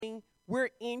we're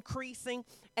increasing.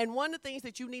 And one of the things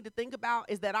that you need to think about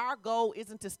is that our goal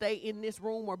isn't to stay in this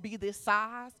room or be this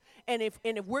size. And if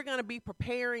we're going to be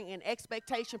preparing an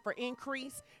expectation for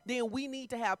increase, then we need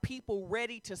to have people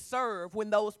ready to serve when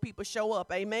those people show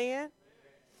up. Amen?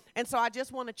 And so I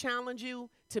just want to challenge you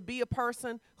to be a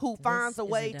person who finds a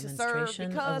way to serve,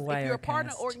 because if you're a part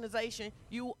of an organization,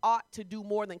 you ought to do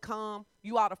more than come.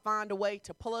 You ought to find a way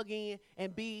to plug in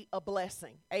and be a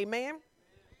blessing. Amen?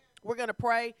 We're going to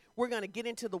pray. We're going to get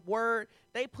into the word.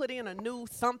 They put in a new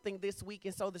something this week,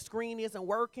 and so the screen isn't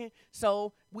working.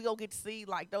 So we'll get to see,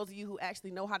 like those of you who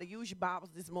actually know how to use your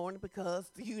Bibles this morning,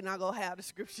 because you're not going to have the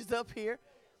scriptures up here.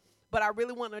 But I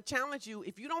really want to challenge you,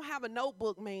 if you don't have a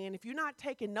notebook, man, if you're not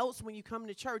taking notes when you come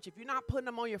to church, if you're not putting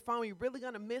them on your phone, you're really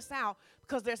going to miss out,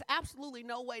 because there's absolutely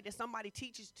no way that somebody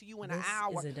teaches to you in an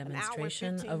hour, is a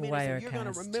demonstration an hour and 15 of minutes, and you're Wirecast.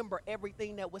 going to remember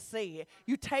everything that was said.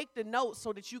 You take the notes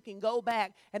so that you can go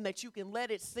back and that you can let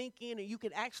it sink in and you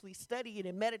can actually study it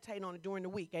and meditate on it during the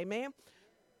week. Amen?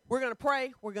 We're going to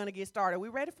pray. We're going to get started. We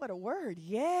ready for the word?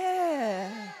 Yeah.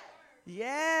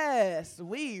 Yes,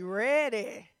 we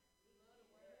ready.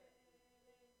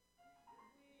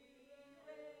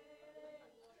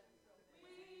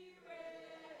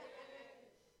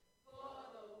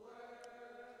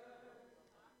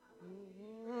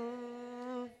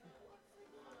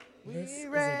 This is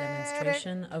a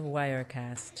demonstration of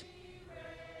Wirecast.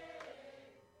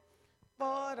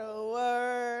 For the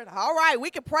word. All right, we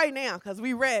can pray now because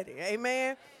we ready.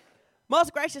 Amen.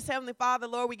 Most gracious Heavenly Father,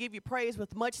 Lord, we give you praise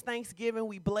with much thanksgiving.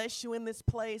 We bless you in this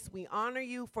place. We honor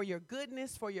you for your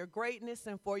goodness, for your greatness,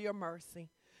 and for your mercy.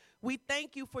 We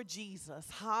thank you for Jesus.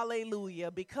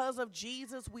 Hallelujah. Because of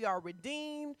Jesus, we are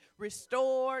redeemed,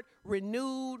 restored,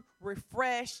 renewed,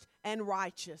 refreshed, and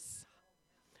righteous.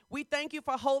 We thank you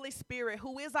for Holy Spirit,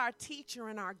 who is our teacher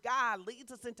and our guide,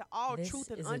 leads us into all truth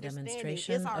and understanding,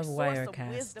 is our source of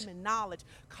wisdom and knowledge,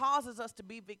 causes us to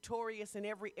be victorious in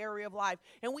every area of life.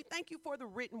 And we thank you for the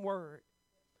written word,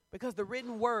 because the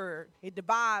written word, it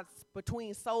divides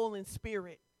between soul and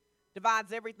spirit,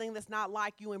 divides everything that's not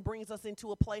like you, and brings us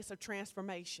into a place of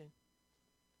transformation.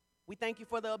 We thank you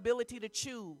for the ability to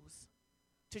choose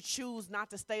not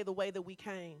to stay the way that we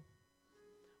came,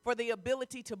 for the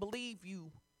ability to believe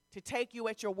you, to take you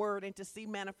at your word, and to see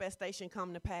manifestation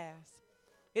come to pass.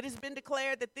 It has been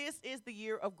declared that this is the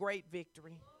year of great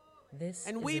victory.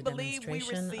 And we believe we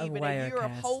receive it, a year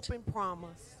of hope and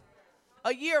promise,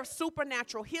 a year of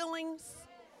supernatural healings,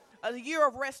 a year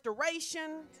of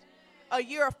restoration, a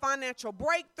year of financial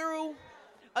breakthrough,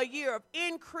 a year of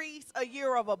increase, a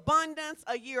year of abundance,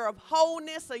 a year of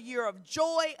wholeness, a year of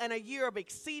joy, and a year of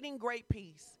exceeding great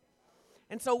peace.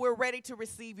 And so we're ready to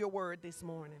receive your word this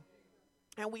morning.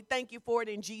 And we thank you for it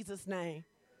in Jesus' name.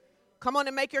 Come on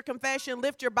and make your confession.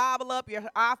 Lift your Bible up, your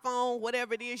iPhone,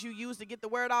 whatever it is you use to get the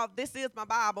word off. This is my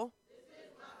Bible.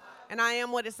 And I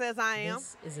am what it says I am.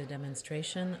 This is a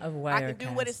demonstration of Wirecast. I can do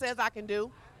what it says I can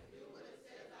do.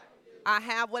 I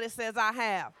have what it says I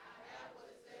have.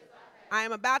 I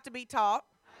am about to be taught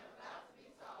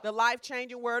the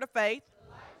life-changing word of faith.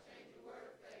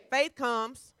 Faith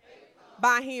comes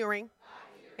by hearing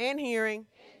and hearing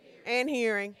and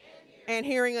hearing and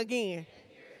hearing again.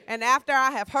 And after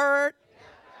I have heard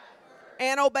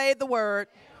and obeyed the word,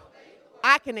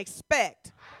 I can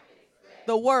expect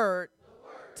the word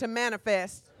to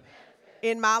manifest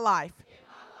in my life.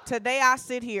 Today I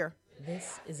sit here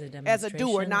This is a demonstration as a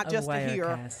doer, not just a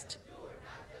hearer,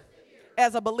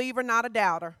 as a believer, not a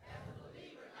doubter.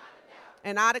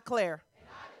 And I declare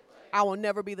I will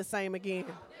never be the same again.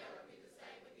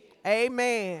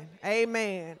 Amen,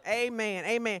 amen, amen,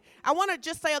 amen. I want to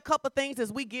just say a couple things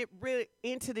as we get really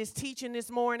into this teaching this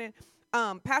morning.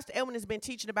 Pastor Edwin has been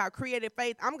teaching about creative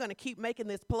faith. I'm going to keep making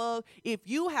this plug. If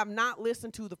you have not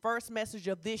listened to the first message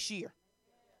of this year,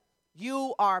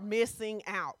 you are missing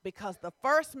out, because the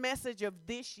first message of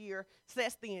this year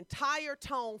sets the entire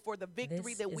tone for the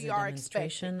victory that we are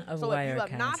expecting. So if you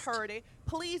have not heard it,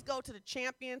 please go to the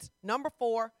Champions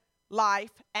 #4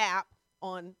 Life app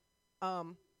on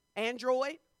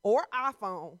Android or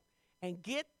iPhone and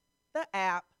get the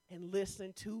app and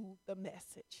listen to the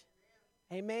message.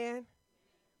 Amen.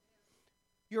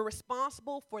 You're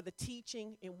responsible for the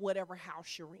teaching in whatever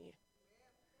house you're in,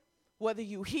 whether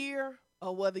you hear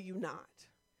or whether you not.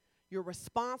 You're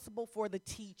responsible for the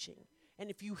teaching. And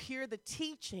if you hear the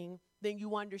teaching, then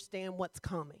you understand what's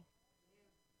coming.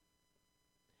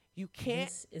 You can't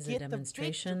get the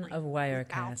victory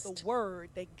without the word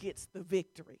that gets the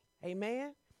victory.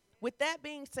 Amen? With that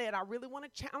being said, I really want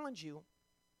to challenge you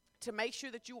to make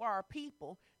sure that you are a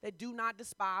people that do not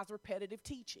despise repetitive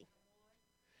teaching.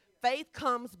 Faith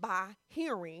comes by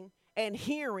hearing, and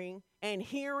hearing and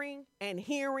hearing and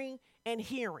hearing and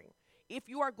hearing. If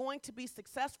you are going to be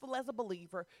successful as a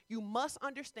believer, you must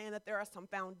understand that there are some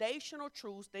foundational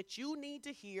truths that you need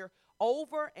to hear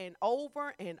over and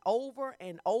over and over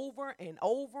and over and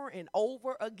over and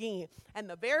over again. And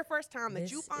the very first time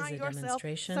that you find yourself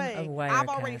saying, I've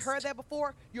already heard that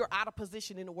before, you're out of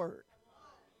position in the word.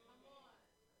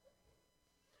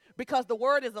 Because the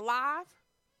word is alive,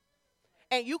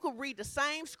 and you can read the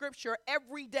same scripture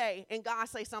every day and God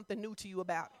say something new to you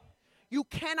about it. You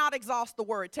cannot exhaust the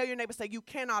word. Tell your neighbor, say, you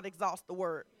cannot exhaust the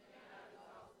word.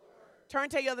 Turn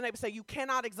to your other neighbor, say, you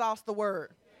cannot exhaust the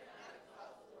word.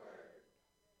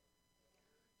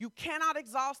 You cannot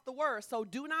exhaust the word. So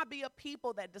do not be a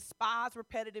people that despise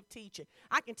repetitive teaching.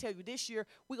 I can tell you this year,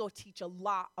 we're going to teach a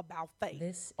lot about faith.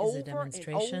 This is a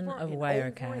demonstration of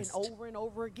Wirecast. Over and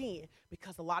over again.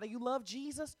 Because a lot of you love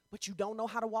Jesus, but you don't know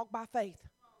how to walk by faith.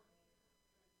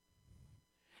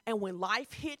 And when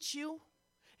life hits you,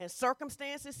 and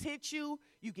circumstances hit you,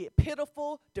 you get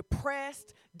pitiful,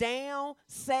 depressed, down,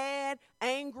 sad,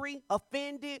 angry,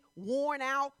 offended, worn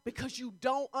out, because you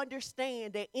don't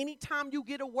understand that anytime you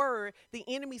get a word, the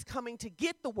enemy's coming to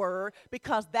get the word,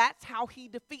 because that's how he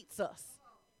defeats us.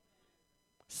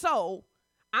 So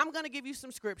I'm going to give you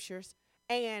some scriptures,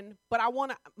 but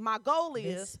my goal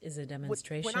is, this is a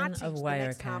demonstration when I teach of the Wirecast.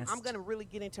 next time, I'm going to really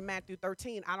get into Matthew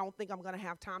 13. I don't think I'm going to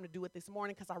have time to do it this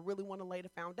morning because I really want to lay the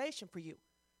foundation for you.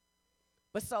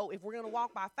 But so if we're going to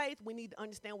walk by faith, we need to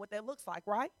understand what that looks like,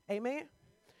 right? Amen?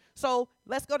 So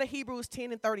let's go to Hebrews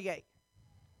 10 and 38.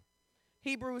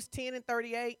 Hebrews 10 and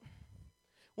 38.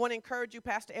 Want to encourage you,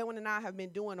 Pastor Edwin and I have been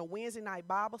doing a Wednesday night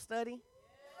Bible study.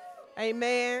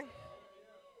 Amen.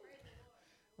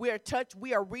 We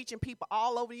are reaching people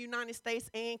all over the United States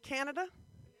and Canada.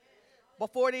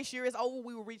 Before this year is over,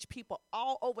 we will reach people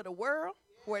all over the world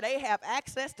where they have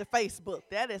access to Facebook.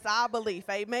 That is our belief.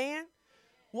 Amen.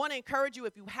 Want to encourage you,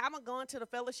 if you haven't gone to the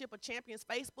Fellowship of Champions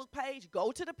Facebook page,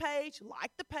 go to the page,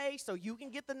 like the page so you can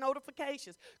get the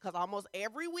notifications. Because almost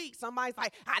every week somebody's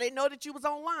like, I didn't know that you was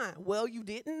online. Well, you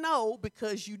didn't know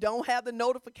because you don't have the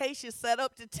notifications set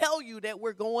up to tell you that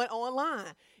we're going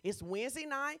online. It's Wednesday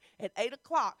night at 8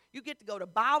 o'clock. You get to go to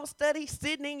Bible study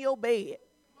sitting in your bed.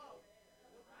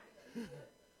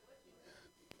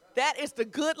 That is the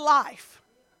good life.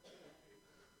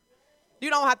 You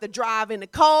don't have to drive in the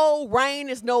cold. Rain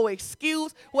is no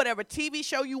excuse. Whatever TV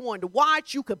show you wanted to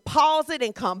watch, you could pause it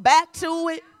and come back to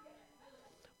it.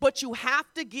 But you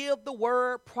have to give the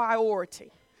word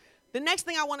priority. The next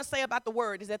thing I want to say about the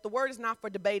word is that the word is not for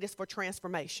debate, it's for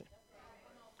transformation.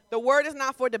 The word is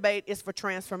not for debate, it's for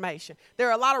transformation. There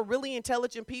are a lot of really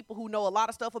intelligent people who know a lot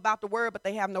of stuff about the word, but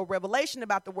they have no revelation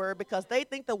about the word because they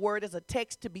think the word is a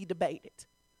text to be debated.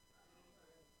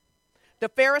 The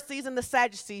Pharisees and the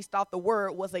Sadducees thought the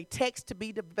word was a text to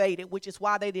be debated, which is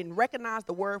why they didn't recognize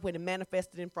the word when it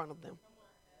manifested in front of them.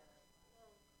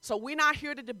 So we're not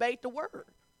here to debate the word.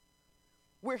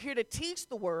 We're here to teach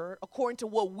the word according to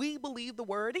what we believe the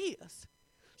word is.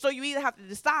 So you either have to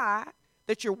decide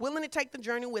that you're willing to take the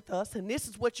journey with us, and this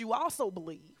is what you also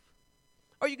believe,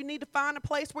 or you need to find a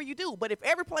place where you do. But if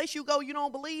every place you go you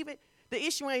don't believe it, the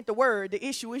issue ain't the word, the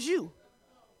issue is you.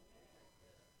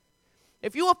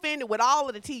 If you're offended with all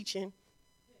of the teaching,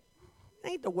 it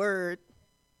ain't the word.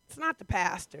 It's not the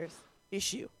pastor's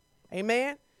issue.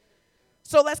 Amen?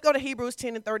 So let's go to Hebrews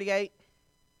 10 and 38.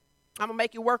 I'm going to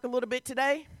make you work a little bit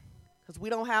today because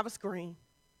we don't have a screen.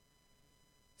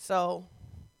 So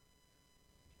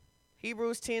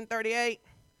Hebrews 10:38,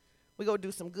 we're going to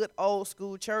do some good old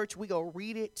school church. We're going to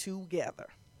read it together.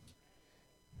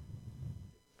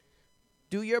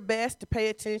 Do your best to pay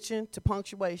attention to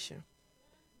punctuation.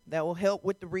 That will help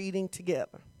with the reading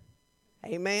together.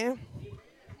 Amen.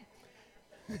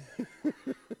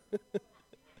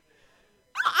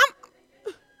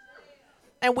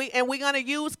 And we're going to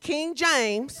use King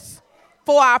James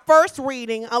for our first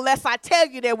reading unless I tell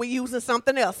you that we're using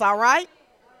something else, all right?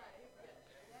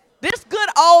 This good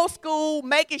old school,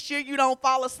 making sure you don't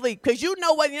fall asleep, because you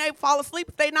know when you ain't fall asleep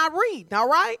if they not reading, all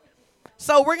right?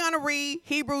 So we're going to read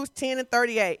Hebrews 10 and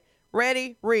 38.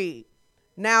 Ready? Read.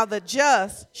 Now the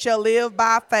just shall live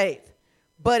by faith.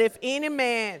 But if any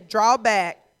man draw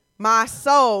back, my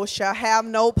soul shall have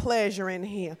no pleasure in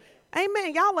him.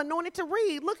 Amen. Y'all anointed to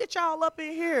read. Look at y'all up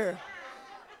in here.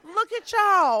 Look at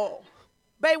y'all.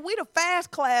 Babe, we the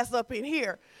fast class up in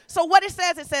here. So what it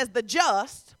says the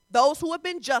just, those who have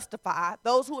been justified,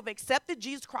 those who have accepted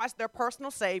Jesus Christ, their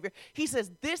personal Savior, he says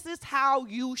this is how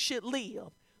you should live,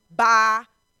 by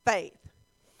faith.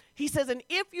 He says, and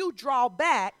if you draw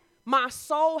back, my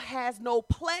soul has no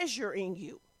pleasure in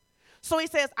you. So he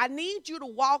says, I need you to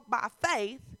walk by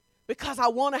faith Because I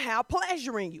want to have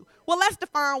pleasure in you. Well, let's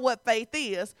define what faith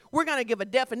is. We're going to give a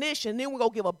definition, then we're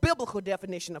going to give a biblical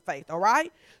definition of faith, all right?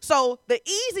 So the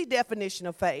easy definition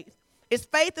of faith is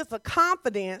a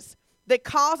confidence that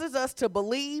causes us to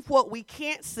believe what we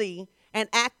can't see and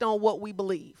act on what we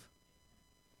believe.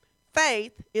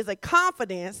 Faith is a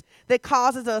confidence that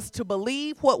causes us to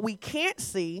believe what we can't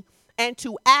see and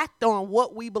to act on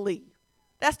what we believe.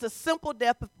 That's the simple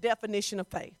definition of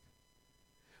faith.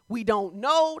 We don't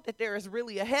know that there is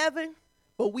really a heaven,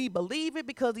 but we believe it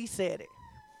because he said it.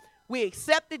 We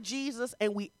accepted Jesus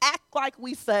and we act like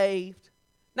we saved,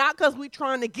 not because we're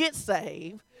trying to get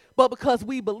saved, but because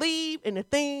we believe in the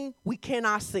thing we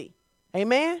cannot see.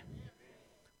 Amen?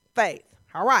 Faith.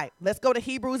 All right, let's go to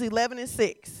Hebrews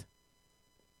 11:6.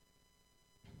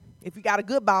 If you got a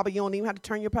good Bible, you don't even have to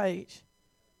turn your page.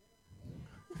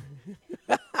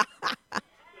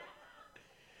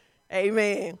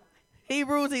 Amen.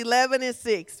 Hebrews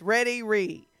 11:6. Ready,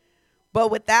 read.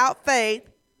 But without faith,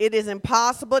 it is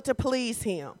impossible to please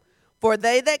him. For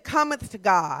they that cometh to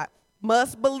God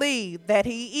must believe that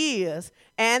he is,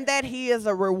 and that he is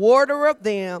a rewarder of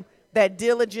them that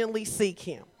diligently seek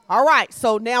him. All right,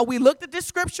 so now we looked at this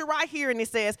scripture right here, and it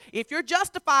says, if you're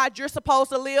justified, you're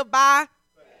supposed to live by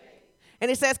faith. And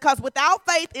it says, because without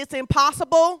faith, it's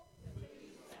impossible.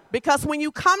 Because when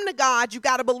you come to God, you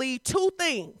got to believe two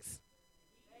things.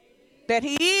 That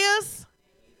he is,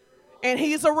 and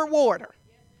he's a rewarder.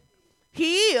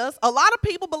 He is. A lot of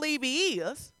people believe he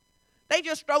is. They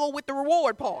just struggle with the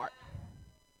reward part.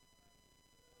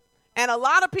 And a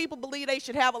lot of people believe they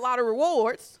should have a lot of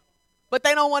rewards, but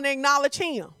they don't want to acknowledge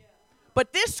him.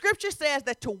 But this scripture says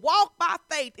that to walk by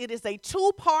faith, it is a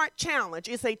two-part challenge.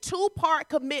 It's a two-part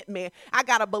commitment. I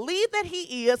got to believe that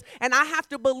he is, and I have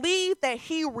to believe that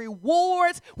he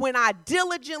rewards when I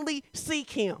diligently seek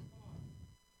him.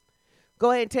 Go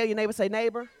ahead and tell your neighbor, say,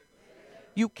 neighbor,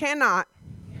 you cannot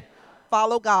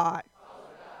follow God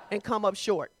and come up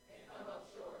short.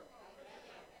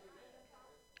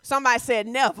 Somebody said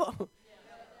never.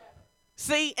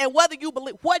 See, and whether you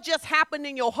believe what just happened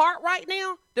in your heart right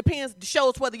now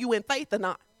shows whether you in faith or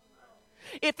not.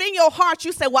 If in your heart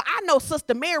you say, well, I know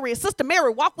Sister Mary, and Sister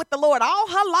Mary walked with the Lord all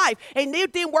her life, and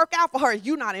it didn't work out for her,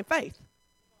 you're not in faith.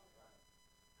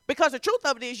 Because the truth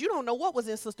of it is, you don't know what was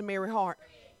in Sister Mary's heart.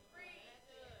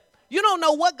 You don't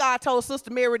know what God told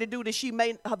Sister Mary to do that she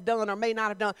may have done or may not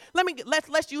have done.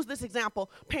 Let's use this example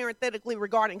parenthetically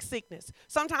regarding sickness.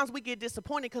 Sometimes we get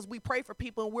disappointed because we pray for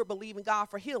people and we're believing God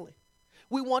for healing.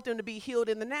 We want them to be healed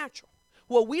in the natural.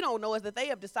 What we don't know is that they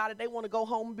have decided they want to go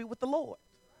home and be with the Lord.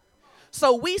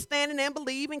 So we standing and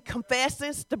believing,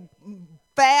 confessing,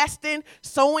 fasting,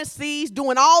 sowing seeds,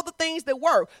 doing all the things that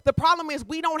work. The problem is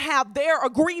we don't have their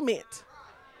agreement.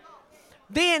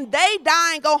 Then they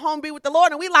die and go home and be with the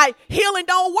Lord, and we like, healing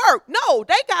don't work. No,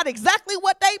 they got exactly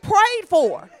what they prayed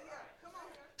for.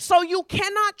 So you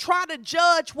cannot try to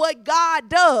judge what God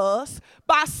does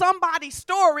by somebody's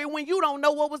story when you don't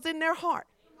know what was in their heart.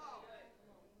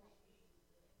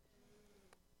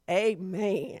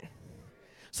 Amen.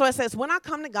 So it says, when I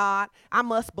come to God, I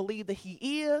must believe that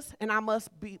he is, and I must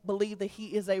believe that he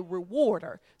is a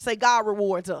rewarder. Say, God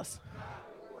rewards us.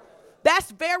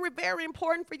 That's very, very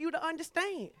important for you to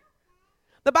understand.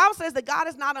 The Bible says that God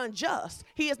is not unjust.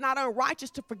 He is not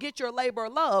unrighteous to forget your labor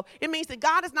of love. It means that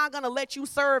God is not going to let you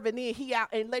serve and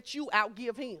then let you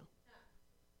outgive him.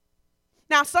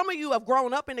 Now, some of you have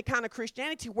grown up in the kind of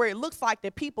Christianity where it looks like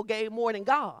that people gave more than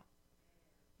God.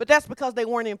 But that's because they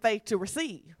weren't in faith to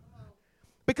receive.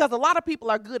 Because a lot of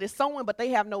people are good at sowing, but they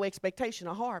have no expectation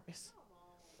of harvest.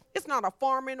 It's not a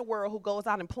farmer in the world who goes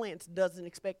out and plants and doesn't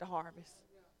expect a harvest.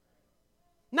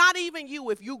 Not even you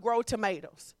if you grow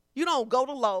tomatoes. You don't go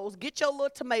to Lowe's, get your little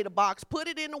tomato box, put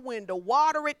it in the window,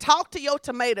 water it, talk to your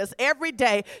tomatoes every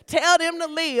day, tell them to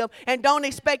live, and don't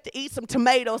expect to eat some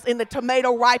tomatoes in the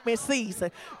tomato ripening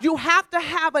season. You have to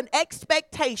have an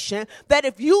expectation that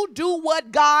if you do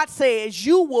what God says,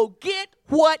 you will get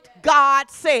what God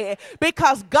said.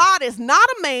 Because God is not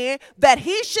a man that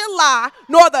he should lie,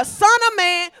 nor the son of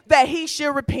man that he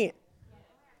should repent.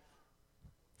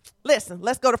 Listen,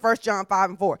 let's go to 1 John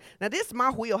 5:4. Now, this is my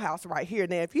wheelhouse right here.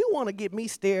 Now, if you want to get me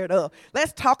stirred up,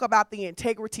 let's talk about the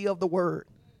integrity of the word.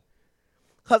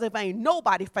 Because if ain't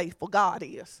nobody faithful, God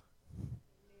is.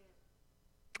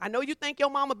 I know you think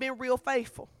your mama been real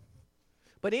faithful,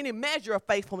 but any measure of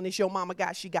faithfulness your mama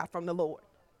she got from the Lord.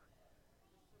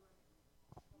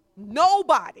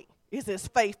 Nobody is as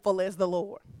faithful as the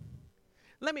Lord.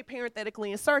 Let me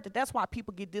parenthetically insert that that's why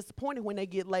people get disappointed when they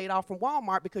get laid off from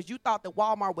Walmart, because you thought that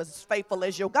Walmart was as faithful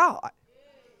as your God.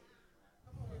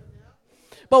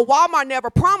 But Walmart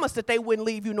never promised that they wouldn't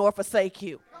leave you nor forsake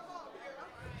you.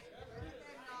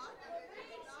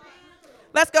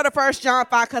 Let's go to 1 John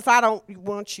 5 because I don't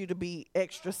want you to be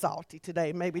extra salty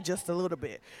today, maybe just a little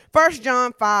bit. 1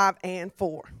 John 5 and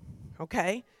 4.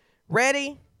 Okay?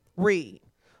 Ready? Read.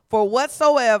 For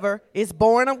whatsoever is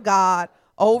born of God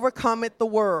overcometh the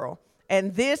world,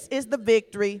 and this is the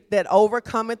victory that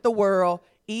overcometh the world,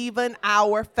 even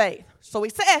our faith. So he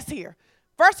says here,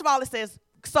 first of all, it says,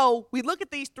 so we look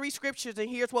at these three scriptures and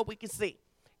here's what we can see.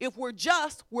 If we're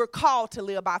just, we're called to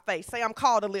live by faith. Say, I'm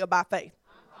called to live by faith.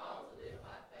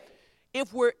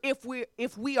 If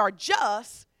we are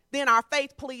just, then our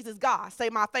faith pleases God. Say,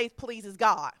 my faith pleases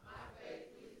God.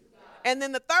 And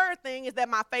then the third thing is that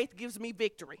my faith gives me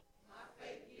victory.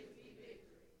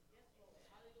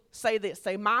 Say this.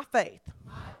 Say, my faith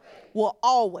will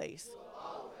always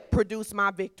produce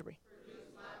my victory.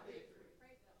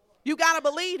 You got to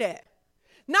believe that.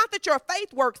 Not that your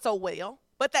faith works so well,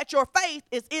 but that your faith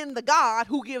is in the God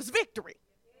who gives victory.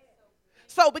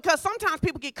 So because sometimes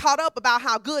people get caught up about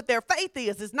how good their faith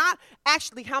is. It's not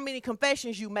actually how many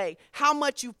confessions you make, how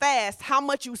much you fast, how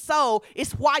much you sow.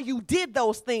 It's why you did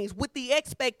those things with the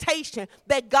expectation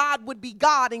that God would be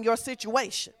God in your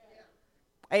situation.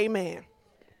 Amen.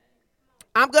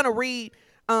 I'm going to read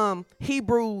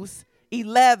Hebrews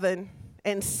 11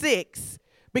 and 6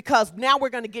 because now we're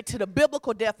going to get to the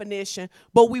biblical definition,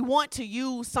 but we want to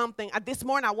use something. This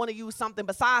morning I want to use something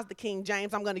besides the King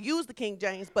James. I'm going to use the King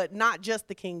James, but not just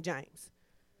the King James.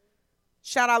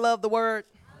 Shout, I love the word.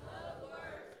 I love the word.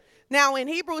 Now in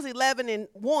Hebrews 11 and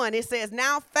 1, it says,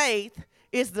 now faith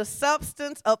is the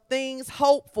substance of things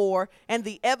hoped for and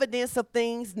the evidence of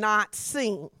things not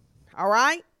seen. All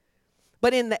right?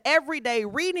 But in the everyday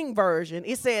reading version,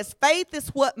 it says, faith is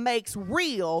what makes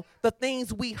real the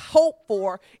things we hope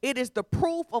for. It is the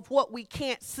proof of what we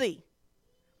can't see.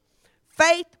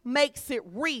 Faith makes it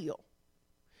real.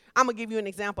 I'm going to give you an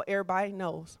example everybody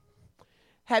knows.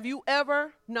 Have you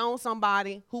ever known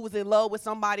somebody who was in love with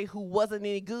somebody who wasn't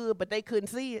any good, but they couldn't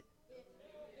see it?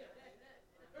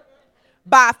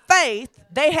 By faith,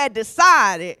 they had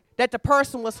decided that the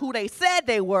person was who they said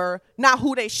they were, not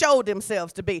who they showed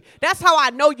themselves to be. That's how I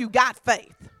know you got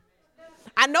faith.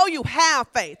 I know you have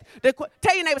faith.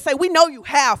 Tell your neighbor, say, we know you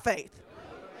have faith.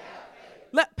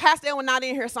 Pastor Elwin not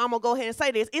in here, so I'm going to go ahead and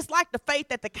say this. It's like the faith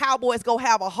that the Cowboys go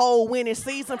have a whole winning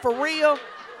season for real.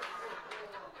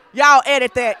 Y'all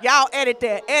edit that. Y'all edit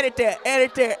that. Edit that.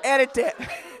 Edit that. Edit that.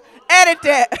 Edit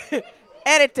that.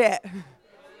 Edit that.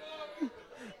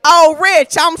 Oh,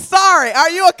 Rich, I'm sorry. Are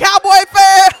you a Cowboy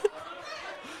fan?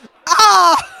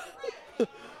 Oh.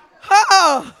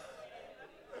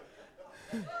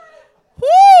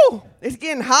 Woo. It's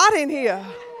getting hot in here.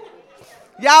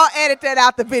 Y'all edit that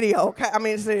out the video, okay? I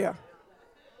mean, it's here.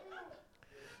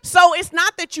 So it's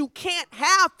not that you can't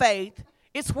have faith.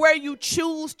 It's where you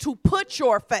choose to put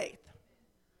your faith.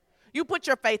 You put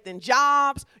your faith in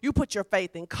jobs. You put your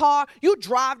faith in car. You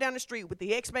drive down the street with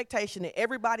the expectation that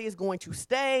everybody is going to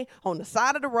stay on the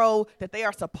side of the road that they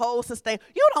are supposed to stay.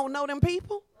 You don't know them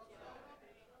people.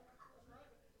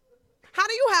 How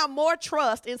do you have more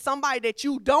trust in somebody that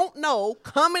you don't know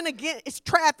coming against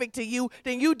traffic to you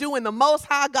than you do in the Most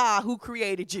High God who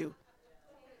created you?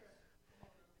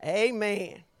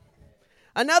 Amen.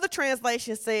 Another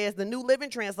translation says, the New Living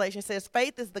Translation says,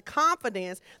 faith is the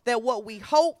confidence that what we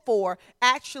hope for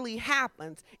actually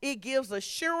happens. It gives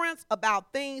assurance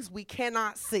about things we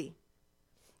cannot see.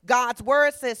 God's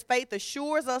word says faith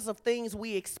assures us of things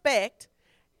we expect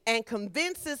and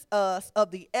convinces us of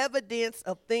the evidence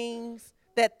of things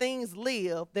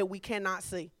live that we cannot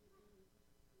see.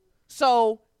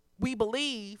 So we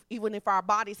believe, even if our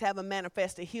bodies haven't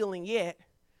manifested healing yet,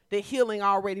 that healing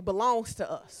already belongs to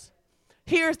us.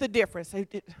 Here's the difference.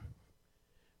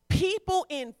 People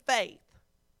in faith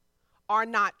are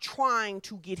not trying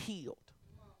to get healed.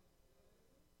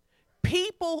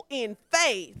 People in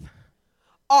faith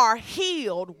are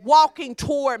healed, walking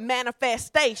toward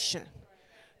manifestation.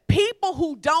 People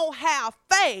who don't have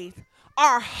faith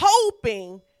are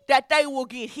hoping that they will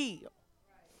get healed.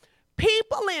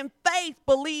 People in faith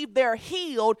believe they're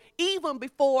healed even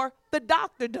before the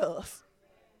doctor does.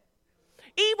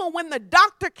 Even when the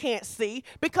doctor can't see,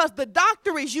 because the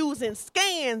doctor is using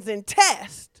scans and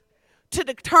tests to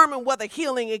determine whether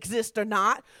healing exists or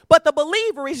not, but the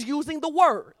believer is using the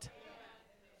word.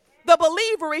 The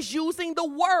believer is using the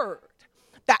word.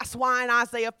 That's why in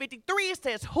Isaiah 53 it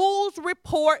says, whose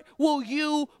report will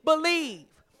you believe?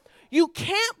 You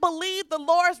can't believe the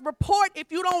Lord's report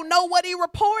if you don't know what he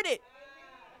reported.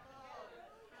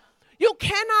 You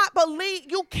cannot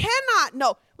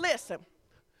know. Listen.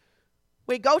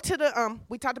 We go to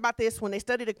we talked about this when they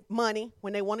study the money,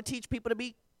 when they want to teach people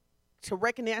to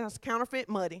recognize counterfeit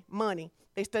money,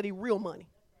 they study real money.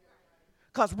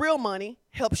 because real money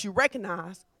helps you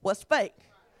recognize what's fake.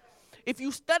 If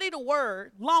you study the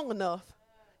word long enough,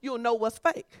 you'll know what's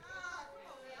fake.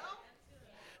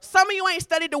 Some of you ain't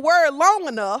studied the word long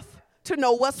enough to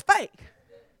know what's fake.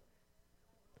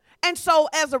 And so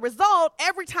as a result,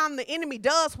 every time the enemy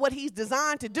does what he's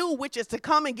designed to do, which is to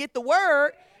come and get the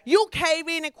word, you cave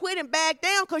in and quit and back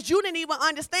down because you didn't even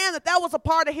understand that was a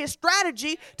part of his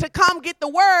strategy to come get the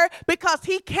word, because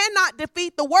he cannot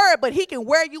defeat the word, but he can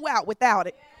wear you out without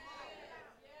it.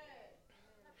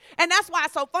 And that's why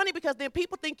it's so funny, because then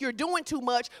people think you're doing too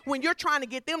much when you're trying to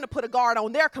get them to put a guard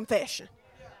on their confession.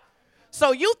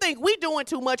 So you think we doing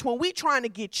too much when we trying to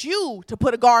get you to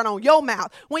put a guard on your mouth.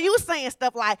 When you saying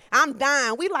stuff like, I'm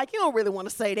dying, we like, you don't really want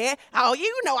to say that. Oh,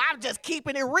 you know, I'm just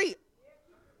keeping it real.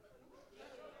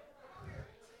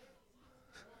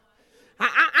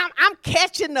 I'm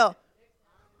catching the.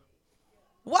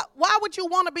 Why would you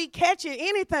want to be catching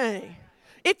anything?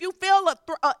 If you feel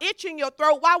a itch in your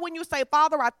throat, why wouldn't you say,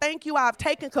 Father, I thank you. I've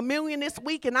taken communion this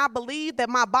week, and I believe that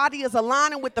my body is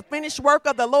aligning with the finished work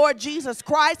of the Lord Jesus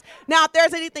Christ. Now, if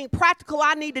there's anything practical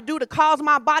I need to do to cause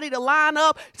my body to line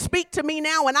up, speak to me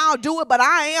now, and I'll do it. But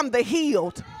I am the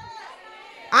healed.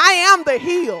 I am the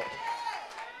healed.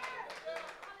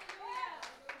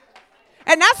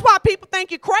 And that's why people think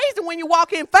you're crazy when you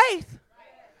walk in faith.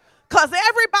 Because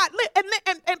everybody,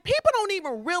 and people don't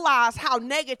even realize how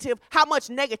much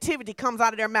negativity comes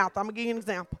out of their mouth. I'm going to give you an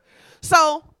example.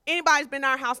 So anybody's been in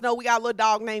our house know we got a little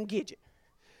dog named Gidget.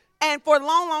 And for a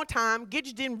long, long time,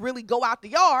 Gidget didn't really go out the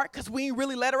yard because we didn't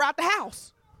really let her out the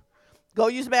house. Go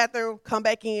use the bathroom, come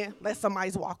back in, let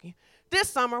somebody's walking. This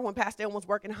summer, when Pastor Ellen was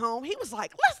working home, he was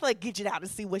like, let's let Gidget out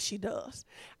and see what she does.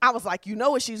 I was like, you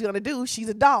know what she's going to do? She's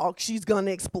a dog. She's going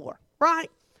to explore, right?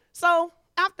 So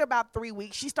after about 3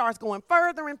 weeks, she starts going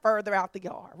further and further out the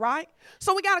yard, right?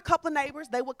 So we got a couple of neighbors.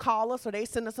 They would call us or they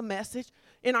send us a message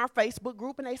in our Facebook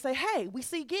group, and they say, hey, we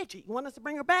see Gidget. You want us to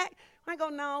bring her back? I go,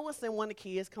 no, we'll send one of the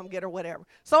kids, come get her, whatever.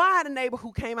 So I had a neighbor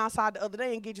who came outside the other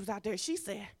day, and Gidget was out there. She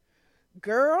said,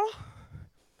 girl,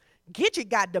 Gidget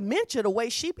got dementia the way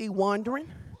she be wandering.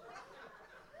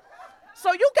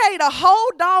 So you gave the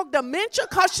whole dog dementia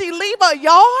because she leave her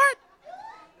yard?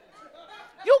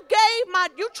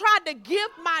 You tried to give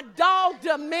my dog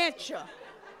dementia.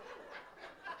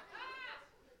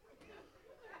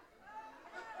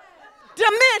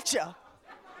 Dementia.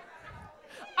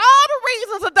 All the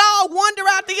reasons a dog wander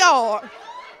out the yard.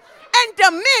 And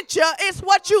dementia is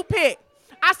what you pick.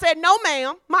 I said, no,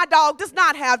 ma'am, my dog does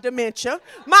not have dementia.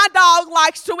 My dog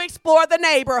likes to explore the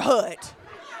neighborhood.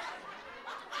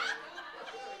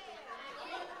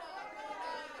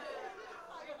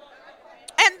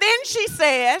 And then she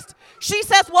says,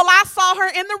 well, I saw her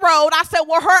in the road. I said,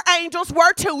 well, her angels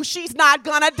were too. She's not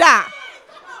going to die.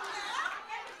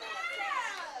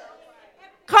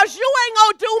 Because you ain't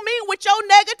going to do me with your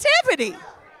negativity.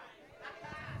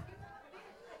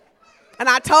 And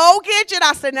I told Gidget,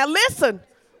 I said, now listen,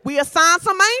 we assigned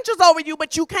some angels over you,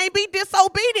 but you can't be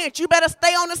disobedient. You better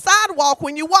stay on the sidewalk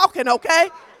when you're walking, okay?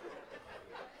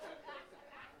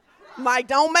 Mike,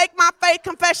 don't make my faith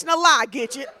confession a lie,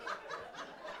 Gidget.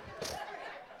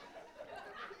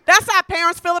 That's how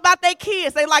parents feel about their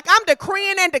kids. They like, I'm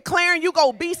decreeing and declaring you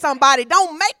go be somebody.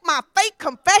 Don't make my faith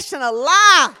confession a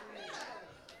lie.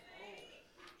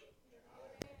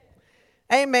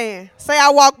 Amen. Say I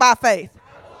walk by faith.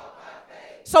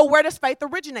 So where does faith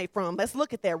originate from? Let's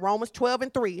look at that. Romans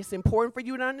 12:3. It's important for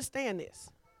you to understand this.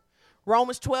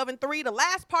 Romans 12:3, the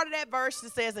last part of that verse,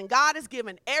 it says, and God has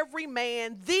given every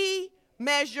man the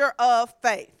measure of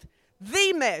faith.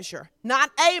 The measure, not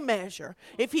a measure.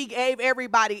 If he gave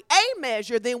everybody a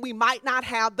measure, then we might not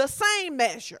have the same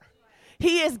measure.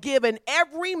 He has given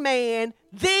every man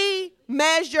the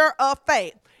measure of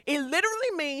faith. It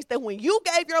literally means that when you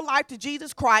gave your life to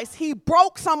Jesus Christ, he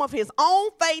broke some of his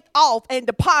own faith off and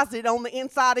deposited on the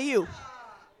inside of you.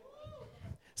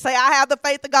 Say, I have the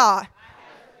faith of God.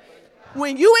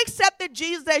 When you accepted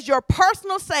Jesus as your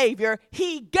personal Savior,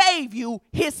 he gave you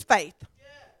his faith.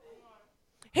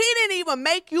 He didn't even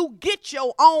make you get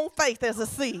your own faith as a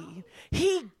seed.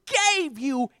 He gave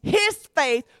you his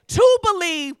faith to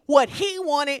believe what he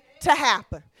wanted to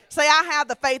happen. Say, I have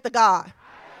the faith of God.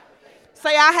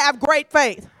 Say, I have great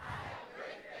faith.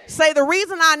 Say, the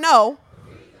reason I know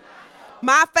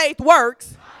my faith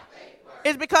works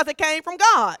is because it came from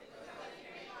God.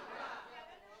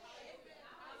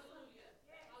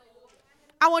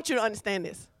 I want you to understand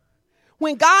this.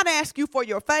 When God asks you for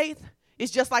your faith,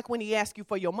 it's just like when he asks you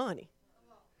for your money.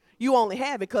 You only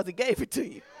have it because he gave it to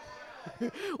you.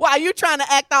 While you trying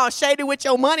to act all shady with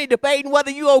your money, debating whether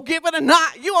you will give it or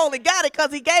not, you only got it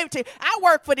because he gave it to you. I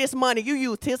work for this money. You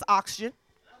used his oxygen.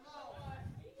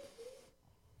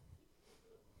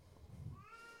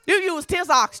 You used his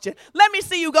oxygen. Let me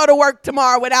see you go to work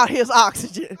tomorrow without his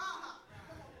oxygen.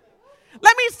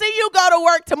 Let me see you go to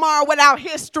work tomorrow without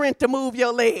his strength to move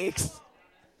your legs,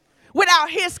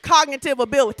 without his cognitive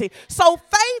ability. So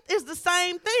faith is the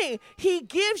same thing. He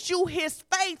gives you his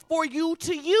faith for you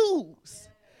to use.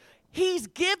 He's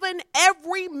given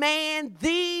every man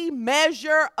the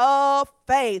measure of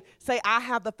faith. Say, I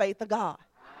have the faith of God.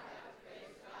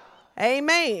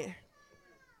 Amen.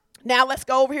 Now let's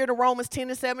go over here to Romans 10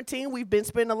 and 17. We've been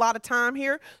spending a lot of time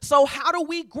here. So how do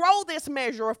we grow this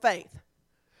measure of faith?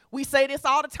 We say this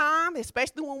all the time,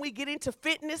 especially when we get into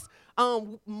fitness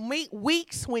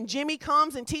weeks, when Jimmy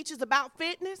comes and teaches about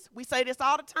fitness. We say this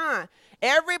all the time.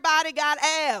 Everybody got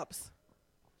abs.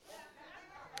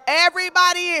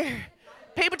 Everybody,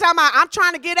 people talking about, I'm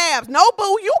trying to get abs. No,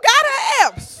 boo, you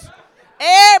got abs.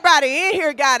 Everybody in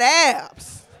here got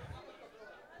abs.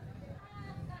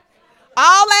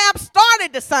 All abs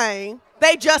started the same.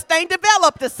 They just ain't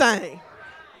developed the same.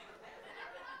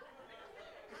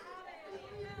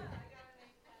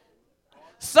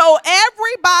 So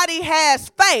everybody has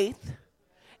faith.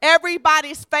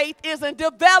 Everybody's faith isn't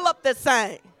developed the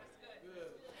same.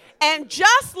 And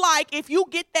just like if you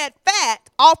get that fat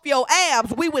off your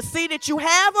abs, we would see that you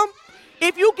have them.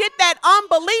 If you get that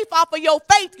unbelief off of your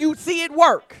faith, you see it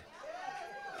work.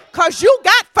 Because you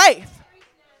got faith.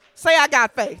 Say, I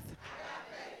got faith.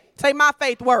 Say, my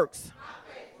faith works.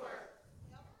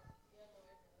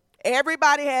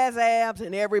 Everybody has abs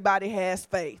and everybody has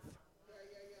faith.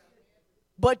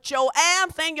 But your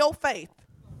abs and your faith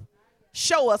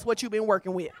show us what you've been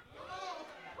working with.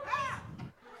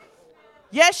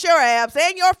 Yes, your abs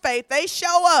and your faith, they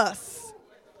show us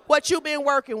what you've been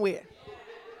working with.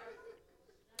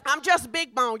 I'm just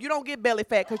big bone. You don't get belly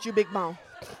fat because you're big bone.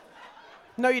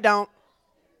 No, you don't.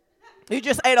 You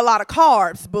just ate a lot of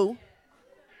carbs, boo.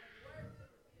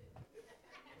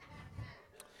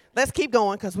 Let's keep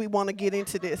going because we want to get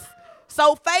into this.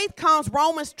 So faith comes,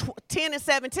 Romans 10 and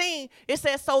 17, it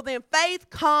says, so then faith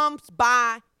comes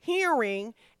by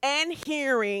hearing, and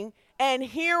hearing, and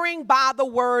hearing by the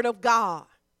word of God.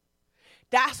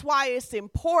 That's why it's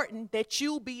important that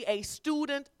you be a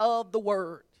student of the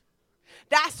word.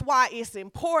 That's why it's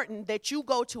important that you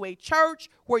go to a church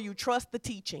where you trust the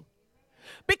teaching.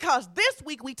 Because this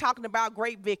week we talking about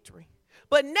great victory.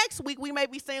 But next week we may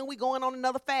be saying we're going on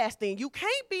another fasting. You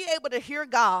can't be able to hear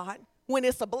God when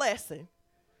it's a blessing.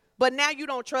 But now you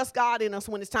don't trust God in us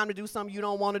when it's time to do something you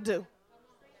don't want to do.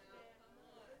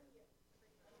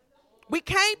 We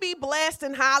can't be blessed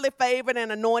and highly favored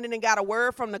and anointed and got a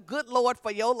word from the good Lord for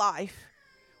your life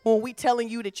when we telling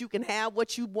you that you can have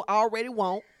what you already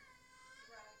want.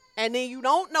 And then you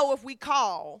don't know if we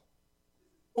call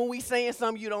when we saying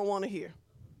something you don't want to hear.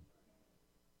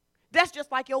 That's just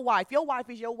like your wife. Your wife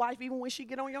is your wife even when she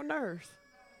get on your nerves.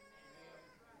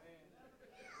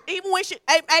 Even when she,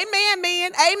 amen,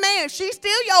 man, amen. She's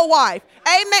still your wife.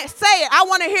 Amen. Say it. I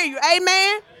want to hear you.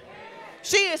 Amen.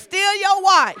 She is still your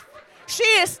wife. She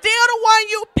is still the one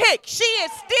you pick. She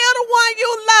is still the one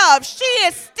you love. She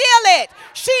is still it.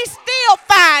 She's still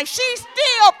fine. She's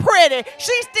still pretty.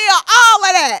 She's still all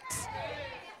of that.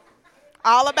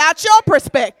 All about your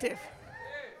perspective.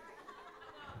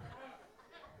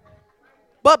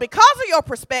 But because of your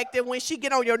perspective, when she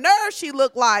get on your nerves, she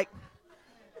look like,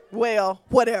 well,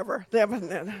 whatever.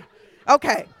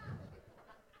 Okay.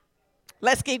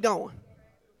 Let's keep going.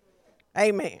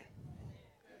 Amen.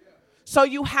 So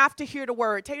you have to hear the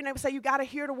word. Tell your neighbor, say you got to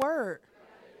hear the word.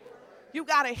 You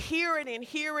got to hear it and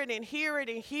hear it and hear it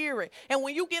and hear it. And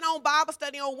when you get on Bible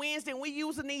study on Wednesday and we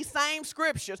using these same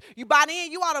scriptures, by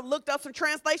then you ought to have looked up some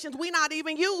translations we not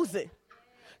even using.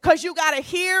 Because you got to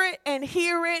hear it and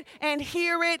hear it and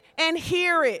hear it and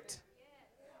hear it.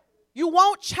 You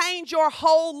won't change your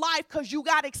whole life because you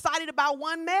got excited about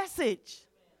one message.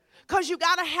 Because you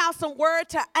got to have some word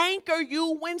to anchor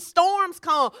you when storms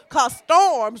come. Because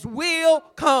storms will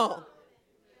come.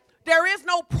 There is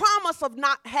no promise of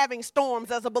not having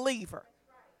storms as a believer.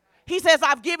 He says,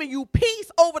 I've given you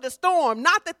peace over the storm.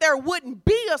 Not that there wouldn't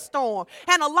be a storm.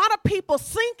 And a lot of people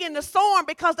sink in the storm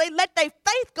because they let their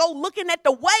faith go looking at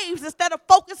the waves instead of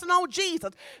focusing on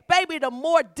Jesus. Baby, the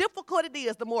more difficult it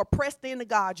is, the more pressed into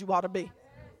God you ought to be.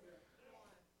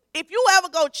 If you ever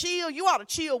go chill, you ought to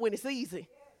chill when it's easy.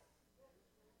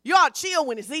 You ought to chill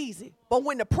when it's easy. But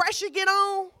when the pressure get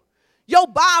on, your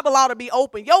Bible ought to be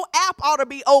open. Your app ought to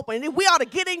be open. And we ought to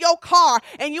get in your car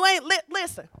and you ain't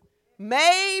listen.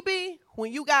 Maybe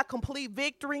when you got complete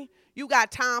victory, you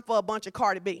got time for a bunch of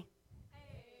Cardi B.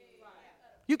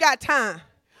 You got time.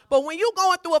 But when you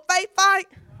going through a faith fight,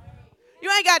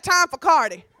 you ain't got time for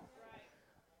Cardi.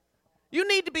 You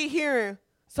need to be hearing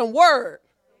some word.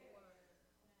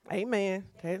 Amen.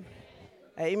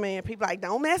 Amen. People like,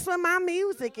 don't mess with my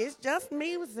music. It's just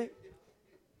music.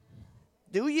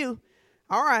 Do you?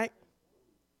 All right.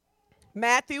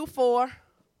 Matthew 4.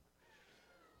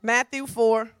 Matthew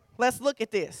 4. Let's look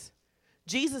at this.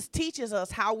 Jesus teaches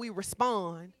us how we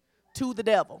respond to the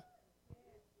devil.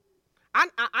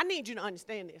 I need you to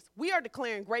understand this. We are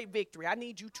declaring great victory. I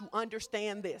need you to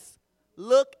understand this.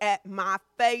 Look at my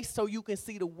face so you can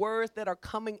see the words that are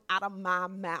coming out of my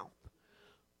mouth.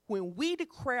 When we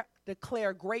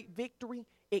declare great victory,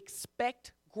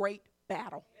 expect great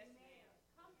battle.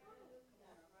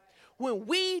 When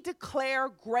we declare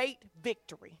great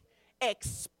victory,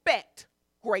 expect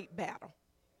great battle.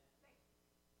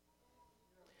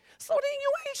 So then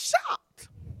you ain't shocked.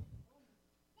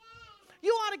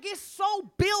 You ought to get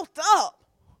so built up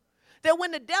that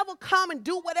when the devil come and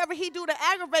do whatever he do to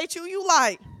aggravate you, you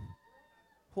like,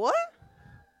 what?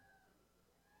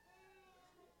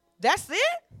 That's it?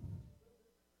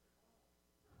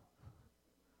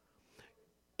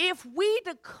 If we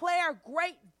declare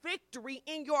great victory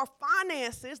in your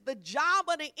finances, the job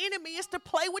of the enemy is to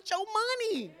play with your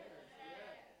money.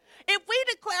 If we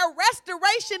declare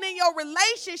restoration in your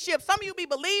relationship, some of you be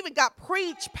believing God,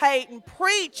 preach, Peyton,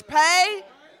 preach, Pay.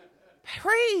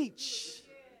 Preach.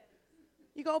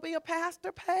 You gonna be a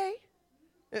pastor, Pay?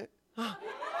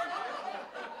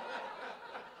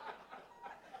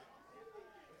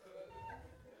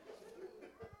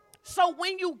 So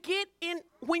when you get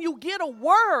a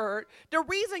word, the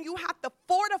reason you have to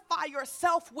fortify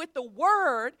yourself with the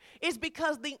word is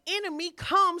because the enemy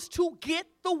comes to get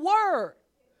the word.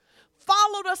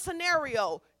 Follow the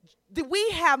scenario.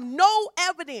 We have no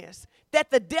evidence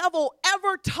that the devil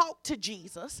ever talked to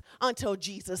Jesus until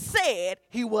Jesus said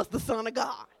he was the Son of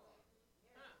God.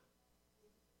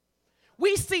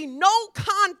 We see no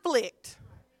conflict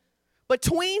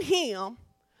between him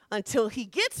until he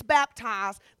gets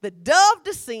baptized, the dove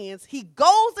descends, he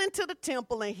goes into the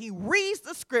temple and he reads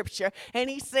the scripture and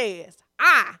he says,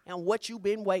 I am what you've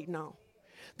been waiting on.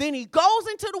 Then he goes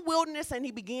into the wilderness and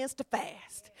he begins to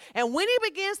fast. And when he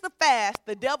begins to fast,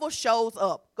 the devil shows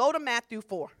up. Go to Matthew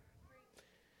 4.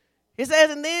 It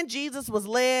says, and then Jesus was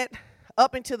led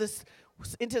up into the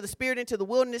spirit, into the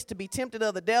wilderness to be tempted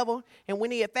of the devil. And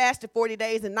when he had fasted 40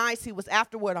 days and nights, he was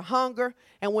afterward a hunger.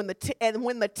 And when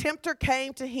the tempter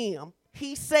came to him,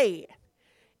 he said,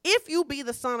 if you be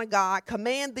the Son of God,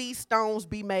 command these stones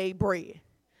be made bread.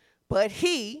 But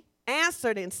he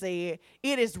answered and said,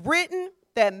 it is written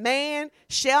that man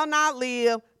shall not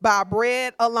live by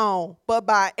bread alone, but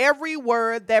by every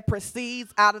word that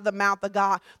proceeds out of the mouth of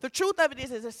God. The truth of it is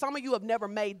that some of you have never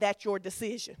made that your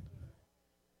decision.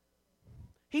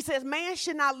 He says, man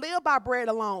should not live by bread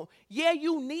alone. Yeah,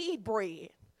 you need bread,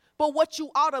 but what you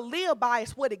ought to live by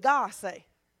is what did God say?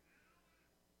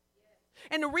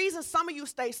 And the reason some of you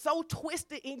stay so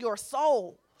twisted in your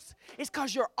souls is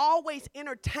because you're always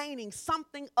entertaining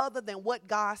something other than what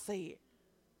God said.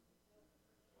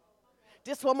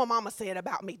 This is what my mama said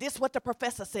about me. This is what the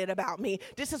professor said about me.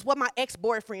 This is what my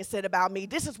ex-boyfriend said about me.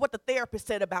 This is what the therapist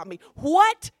said about me.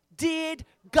 What did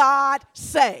God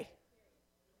say?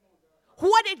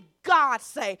 What did God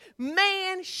say?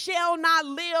 Man shall not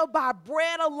live by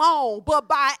bread alone, but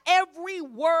by every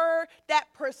word that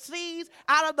proceeds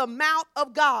out of the mouth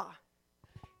of God.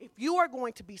 If you are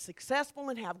going to be successful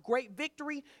and have great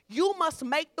victory, you must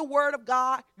make the word of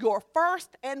God your first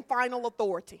and final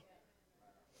authority.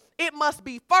 It must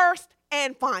be first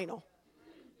and final.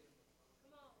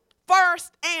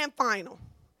 First and final.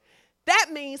 That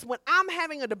means when I'm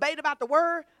having a debate about the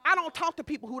word, I don't talk to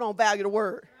people who don't value the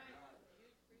word.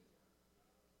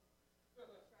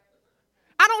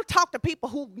 I don't talk to people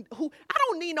who I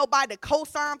don't need nobody to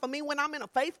co-sign for me when I'm in a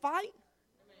faith fight.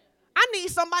 I need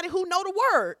somebody who know the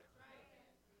word.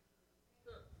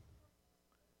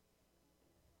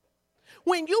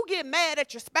 When you get mad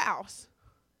at your spouse,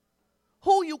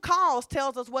 who you call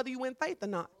tells us whether you in faith or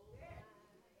not.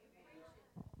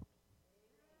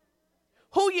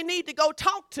 Who you need to go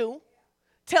talk to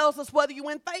tells us whether you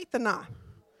in faith or not.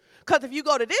 Because if you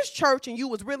go to this church and you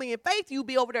was really in faith, you'd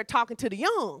be over there talking to the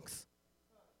youngs.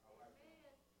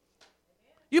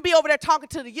 You'd be over there talking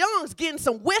to the youngs, getting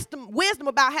some wisdom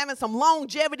about having some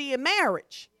longevity in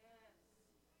marriage.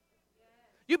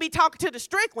 You'd be talking to the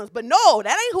Stricklands, but no,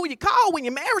 that ain't who you call when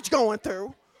your marriage going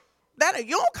through.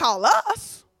 You don't call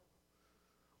us.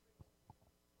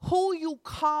 Who you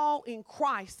call in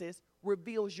crisis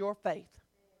reveals your faith.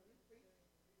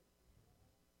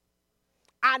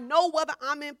 I know whether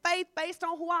I'm in faith based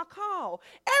on who I call.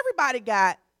 Everybody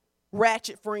got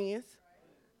ratchet friends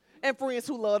and friends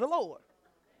who love the Lord.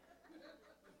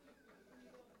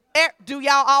 Do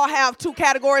y'all all have two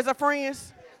categories of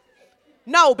friends?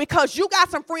 No, because you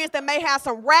got some friends that may have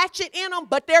some ratchet in them,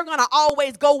 but they're going to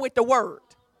always go with the word.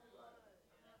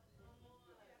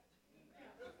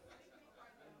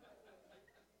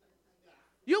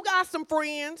 You got some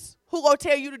friends who gonna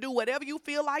tell you to do whatever you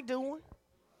feel like doing.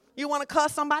 You want to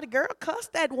cuss somebody? Girl, cuss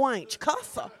that wench.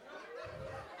 Cuss her.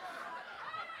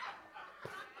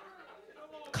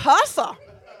 Cuss her.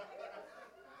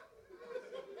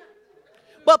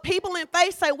 But people in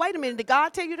faith say, wait a minute, did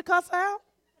God tell you to cuss her out?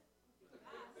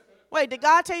 Wait, did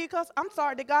God tell you to cuss? I'm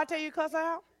sorry, did God tell you to cuss her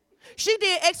out? She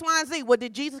did X, Y, and Z. Well,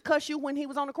 did Jesus cuss you when he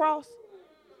was on the cross?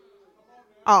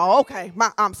 Oh, okay.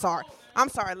 I'm sorry.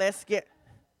 Let's get.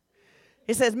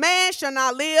 It says, man shall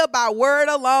not live by word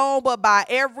alone, but by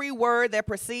every word that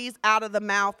proceeds out of the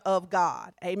mouth of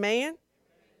God. Amen.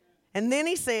 And then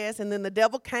he says, and then the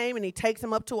devil came and he takes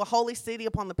him up to a holy city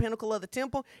upon the pinnacle of the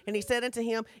temple. And he said unto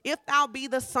him, if thou be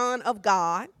the Son of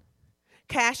God,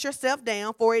 cast yourself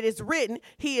down, for it is written,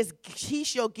 he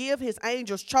shall give his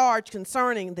angels charge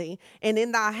concerning thee, and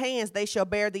in thy hands they shall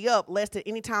bear thee up, lest at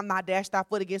any time thou dash thy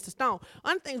foot against a stone.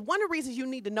 One of the reasons you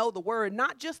need to know the word,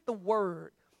 not just the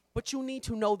word, but you need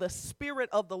to know the Spirit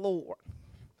of the Lord,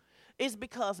 is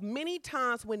because many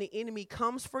times when the enemy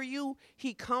comes for you,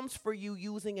 he comes for you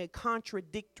using a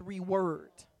contradictory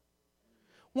word.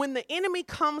 When the enemy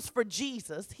comes for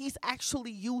Jesus, he's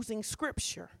actually using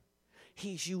scripture.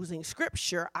 He's using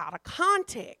scripture out of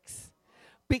context.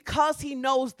 Because he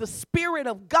knows the Spirit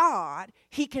of God,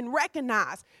 he can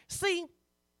recognize. See,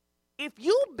 if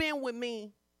you've been with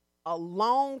me a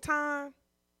long time,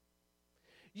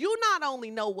 you not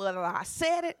only know whether I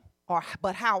said it,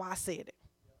 but how I said it.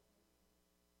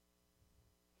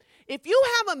 If you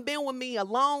haven't been with me a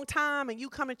long time and you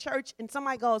come to church and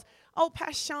somebody goes, oh,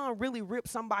 Pastor Sean really ripped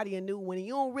somebody a new one, and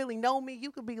you don't really know me, you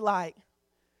could be like,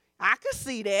 I could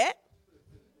see that.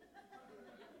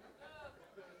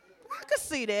 I could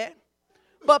see that.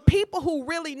 But people who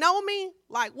really know me,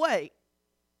 like, wait,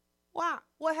 why?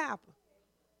 What happened?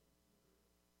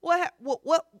 What?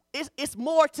 It's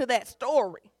more to that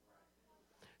story.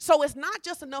 So it's not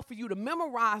just enough for you to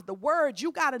memorize the word.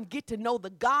 You got to get to know the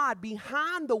God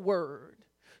behind the word.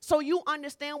 So you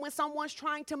understand when someone's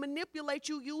trying to manipulate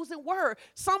you using word.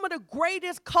 Some of the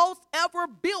greatest cults ever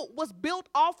built was built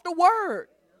off the word.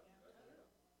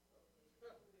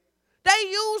 They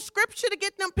use scripture to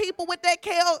get them people with that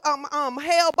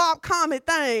Hale Bob Comet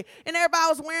thing. And everybody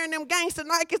was wearing them gangster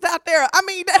Nikes out there. I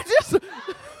mean, that just...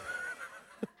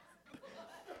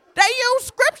 They use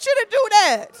scripture to do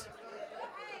that.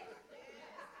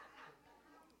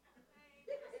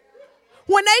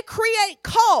 When they create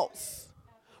cults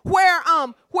where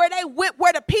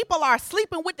the people are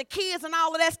sleeping with the kids and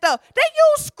all of that stuff, they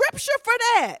use scripture for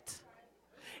that.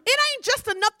 It ain't just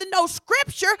enough to know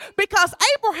scripture, because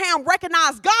Abraham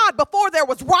recognized God before there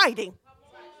was writing.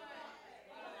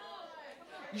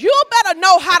 You better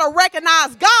know how to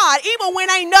recognize God even when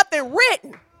ain't nothing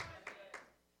written.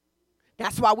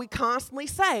 That's why we constantly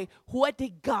say, what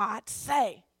did God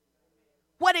say?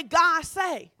 What did God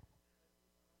say?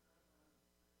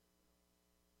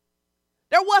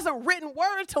 There wasn't written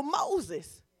word to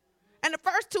Moses. And the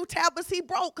first 2 tablets he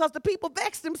broke because the people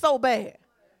vexed him so bad.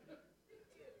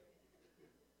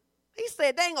 He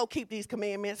said, they ain't going to keep these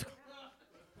commandments.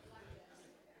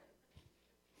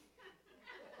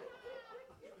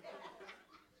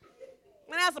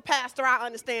 And as a pastor, I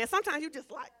understand. Sometimes you just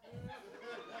like,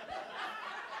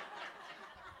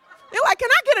 you're like, can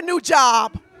I get a new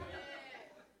job?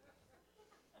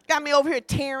 Got me over here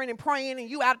tearing and praying, and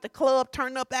you out at the club,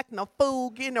 turning up, acting a fool,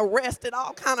 getting arrested,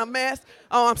 all kind of mess.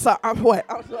 Oh, I'm sorry. I'm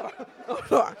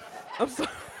sorry.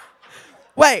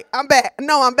 Wait, I'm back.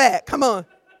 No, I'm back. Come on.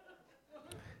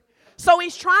 So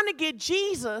he's trying to get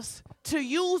Jesus to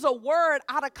use a word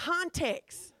out of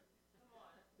context.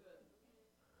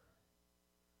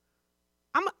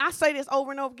 I say this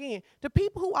over and over again. The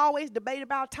people who always debate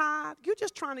about tithe, you're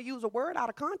just trying to use a word out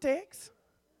of context.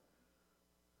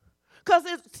 Because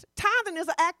tithing is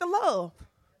an act of love.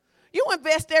 You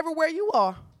invest everywhere you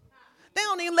are. They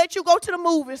don't even let you go to the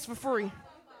movies for free.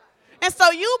 And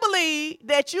so you believe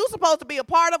that you're supposed to be a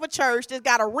part of a church that's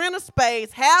got to rent a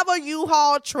space, have a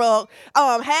U-Haul truck,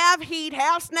 have heat,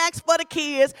 have snacks for the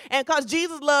kids, and because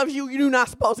Jesus loves you, you're not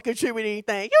supposed to contribute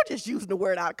anything. You're just using the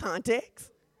word out of context.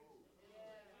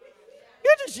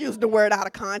 You're just using the word out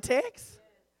of context.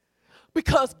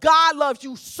 Because God loves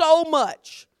you so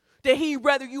much that he'd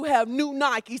rather you have new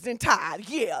Nikes than tithe.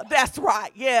 Yeah, that's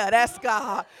right. Yeah, that's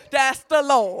God. That's the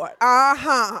Lord.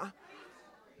 Uh-huh.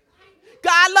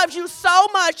 God loves you so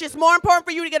much, it's more important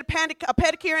for you to get a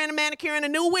pedicure and a manicure and a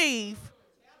new weave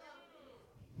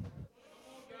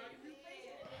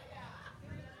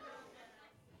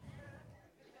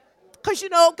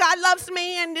because, God loves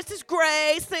me, and this is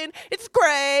grace, and it's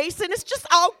grace, and it's just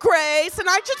all grace, and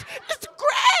it's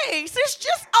grace. It's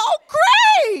just all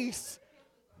grace.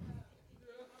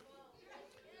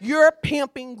 You're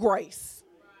pimping grace.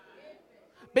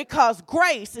 Because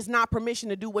grace is not permission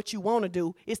to do what you want to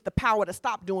do. It's the power to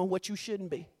stop doing what you shouldn't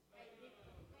be.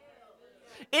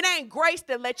 It ain't grace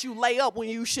that lets you lay up when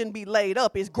you shouldn't be laid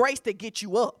up. It's grace that gets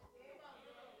you up.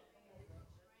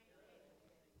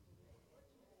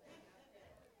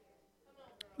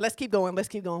 Let's keep going.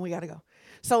 We got to go.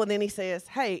 So then he says,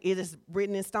 hey, it is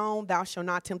written in stone, thou shalt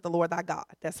not tempt the Lord thy God.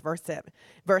 That's verse 7.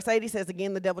 Verse 8, he says,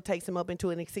 again, the devil takes him up into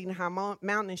an exceeding high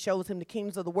mountain and shows him the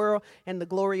kingdoms of the world and the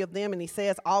glory of them. And he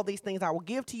says, all these things I will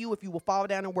give to you if you will fall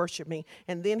down and worship me.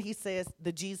 And then he says,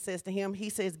 Jesus says to him,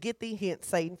 he says, get thee hence,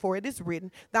 Satan, for it is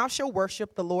written, thou shalt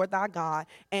worship the Lord thy God,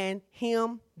 and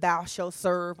him thou shalt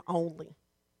serve only.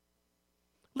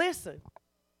 Listen,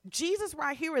 Jesus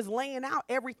right here is laying out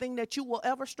everything that you will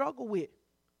ever struggle with.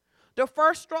 The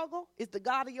first struggle is the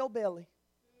God of your belly.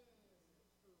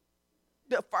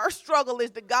 The first struggle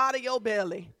is the God of your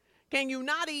belly. Can you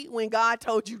not eat when God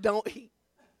told you don't eat?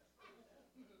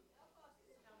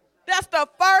 That's the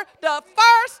first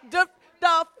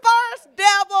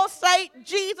devil Satan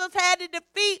Jesus had to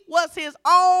defeat was his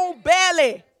own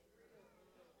belly.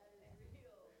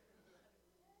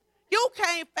 You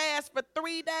can't fast for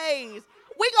 3 days.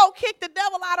 We gonna kick the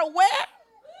devil out of where?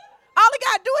 All he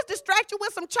got to do is distract you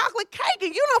with some chocolate cake,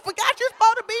 and you don't forgot you're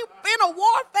supposed to be in a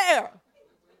warfare.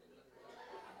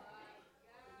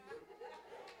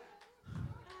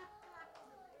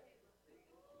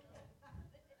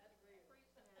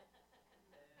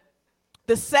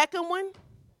 The second one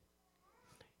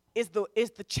is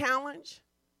the challenge,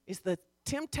 is the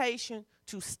temptation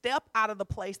to step out of the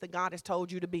place that God has told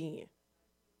you to be in.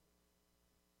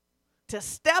 To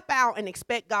step out and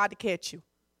expect God to catch you.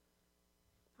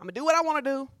 I'm going to do what I want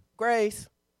to do. Grace.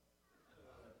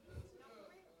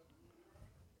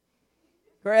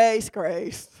 Grace,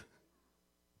 grace.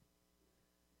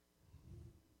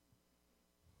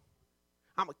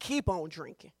 I'm going to keep on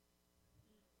drinking.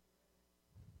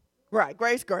 Right,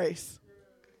 grace, grace.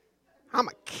 I'm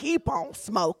going to keep on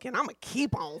smoking. I'm going to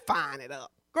keep on firing it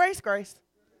up. Grace, grace.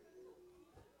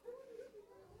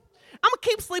 I'm going to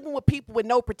keep sleeping with people with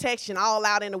no protection all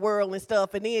out in the world and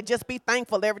stuff, and then just be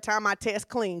thankful every time I test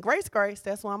clean. Grace, grace,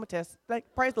 that's what I'm going to test.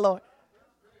 Praise the Lord.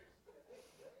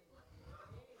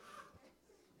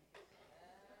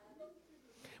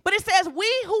 But it says,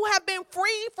 we who have been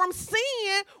free from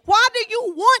sin, why do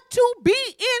you want to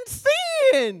be in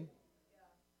sin?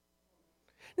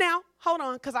 Now, hold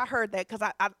on, because I heard that, because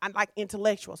I like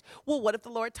intellectuals. Well, what if the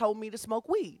Lord told me to smoke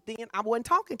weed? Then I wasn't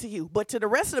talking to you. But to the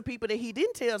rest of the people that he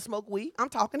didn't tell to smoke weed, I'm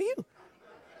talking to you.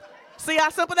 See how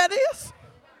simple that is?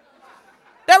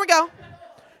 There we go.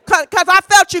 Because I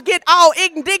felt you get all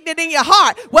indignant in your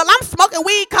heart. Well, I'm smoking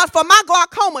weed because for my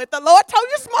glaucoma, if the Lord told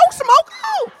you to smoke, smoke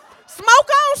on. Smoke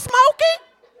on, smoke it.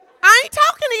 I ain't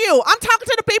talking to you. I'm talking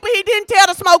to the people he didn't tell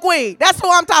to smoke weed. That's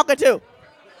who I'm talking to.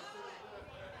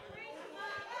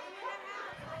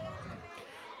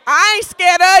 I ain't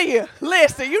scared of you.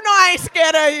 Listen, you know I ain't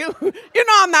scared of you. You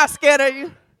know I'm not scared of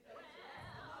you.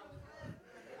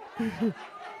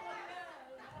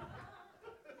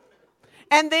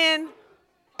 And then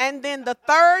the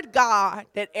third God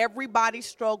that everybody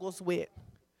struggles with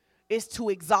is to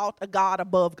exalt a God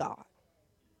above God.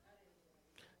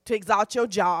 To exalt your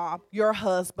job, your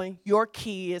husband, your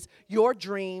kids, your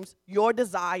dreams, your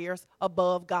desires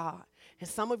above God. And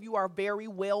some of you are very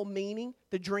well-meaning.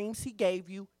 The dreams he gave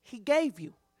you.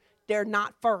 They're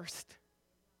not first.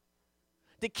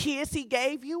 The kids he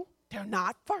gave you, they're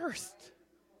not first.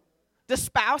 The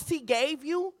spouse he gave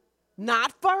you,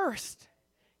 not first.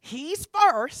 He's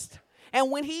first.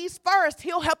 And when he's first,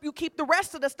 he'll help you keep the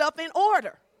rest of the stuff in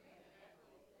order.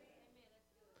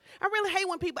 I really hate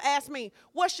when people ask me,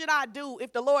 what should I do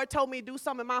if the Lord told me to do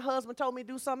something and my husband told me to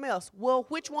do something else? Well,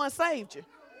 which one saved you?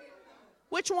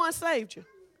 Which one saved you?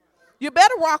 You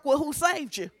better rock with who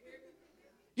saved you.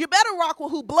 You better rock with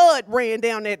who blood ran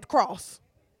down that cross.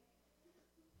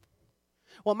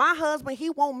 Well, my husband, he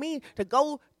want me to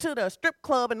go to the strip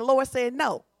club, and the Lord said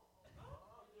no.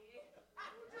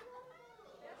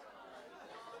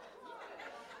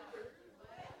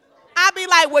 I'd be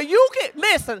like, well, you can,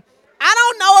 listen, I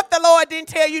don't know if the Lord didn't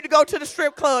tell you to go to the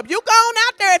strip club. You go on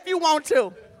out there if you want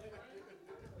to.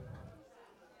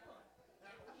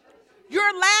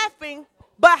 You're laughing,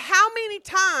 but how many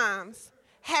times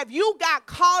have you got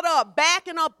caught up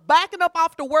backing up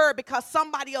off the word because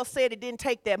somebody else said it didn't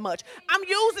take that much? I'm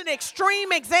using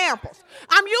extreme examples.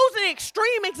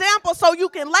 So you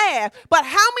can laugh. But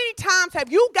how many times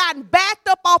have you gotten backed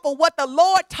up off of what the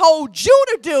Lord told you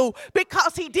to do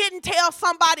because he didn't tell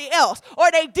somebody else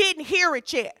or they didn't hear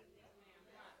it yet?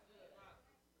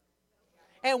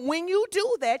 And when you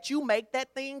do that, you make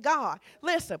that thing God.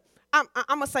 Listen, I'm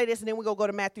going to say this, and then we're going to go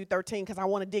to Matthew 13 because I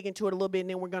want to dig into it a little bit, and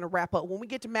then we're going to wrap up. When we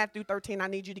get to Matthew 13, I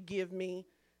need you to give me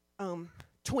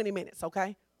 20 minutes,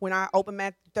 okay? When I open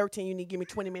Matthew 13, you need to give me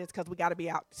 20 minutes because we got to be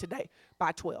out today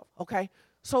by 12, okay?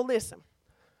 So listen,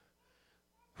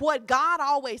 what God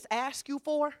always asks you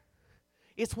for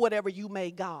is whatever you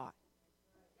made God.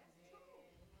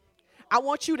 I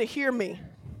want you to hear me.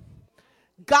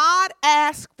 God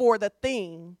asked for the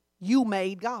thing you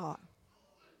made God.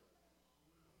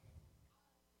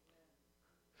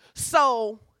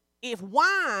 So if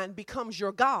wine becomes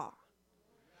your God,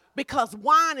 because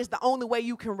wine is the only way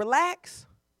you can relax,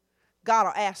 God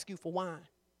will ask you for wine.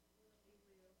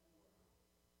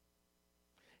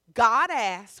 God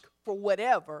asks for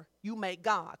whatever you make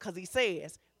God, because he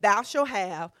says, thou shalt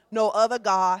have no other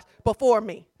gods before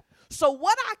me. So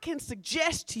what I can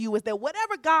suggest to you is that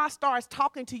whatever God starts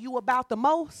talking to you about the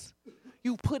most,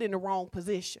 you put in the wrong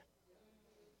position.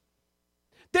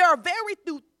 There are very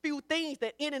few things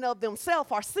that in and of themselves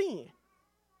are sin.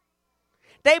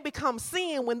 They become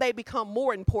sin when they become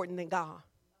more important than God.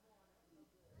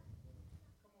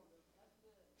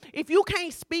 If you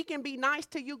can't speak and be nice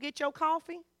till you get your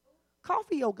coffee,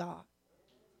 coffee your God.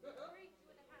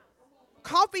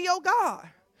 Coffee your God.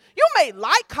 You may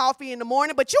like coffee in the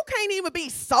morning, but you can't even be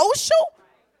social.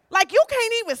 Like you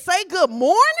can't even say good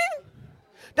morning.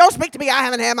 Don't speak to me. I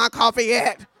haven't had my coffee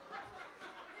yet.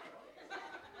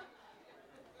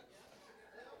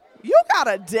 You got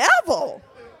a devil.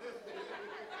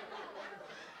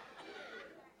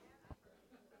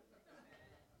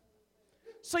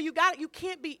 So you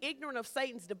can't be ignorant of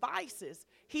Satan's devices.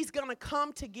 He's going to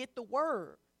come to get the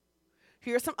word.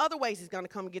 Here are some other ways he's going to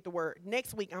come and get the word.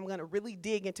 Next week, I'm going to really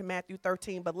dig into Matthew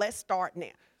 13, but let's start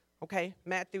now. Okay,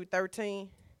 Matthew 13.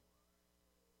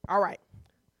 All right.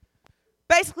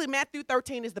 Basically, Matthew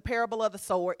 13 is the parable of the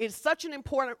sower. It's such an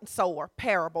important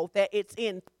parable that it's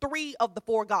in 3 of the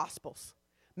 4 Gospels.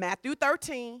 Matthew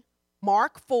 13,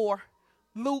 Mark 4,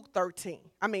 Luke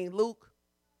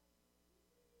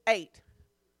 8.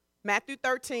 Matthew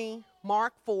 13,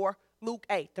 Mark 4, Luke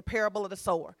 8, the parable of the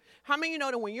sower. How many of you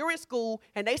know that when you're in school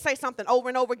and they say something over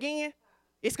and over again,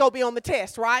 it's going to be on the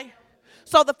test, right?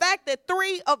 So the fact that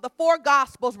 3 of the 4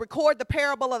 Gospels record the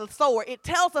parable of the sower, it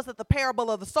tells us that the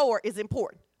parable of the sower is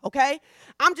important, okay?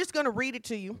 I'm just going to read it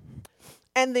to you,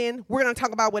 and then we're going to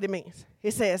talk about what it means.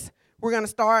 It says, we're going to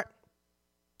start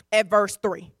at verse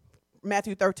 3,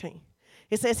 Matthew 13.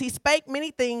 It says, he spake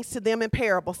many things to them in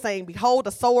parables, saying, behold,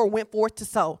 a sower went forth to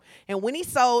sow. And when he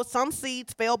sowed, some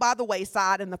seeds fell by the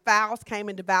wayside, and the fowls came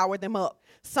and devoured them up.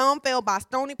 Some fell by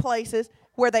stony places,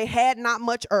 where they had not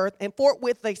much earth, and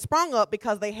forthwith they sprung up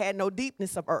because they had no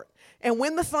deepness of earth. And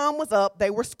when the sun was up, they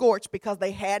were scorched because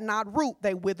they had not root,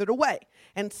 they withered away.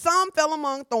 And some fell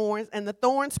among thorns, and the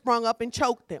thorns sprung up and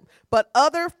choked them. But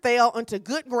other fell unto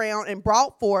good ground and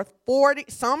brought forth 40,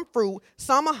 some fruit,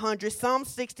 some 100, some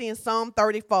 60, and some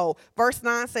 30-fold. Verse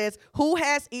 9 says, who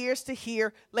has ears to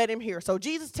hear, let him hear. So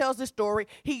Jesus tells this story.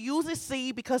 He uses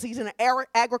seed because he's in an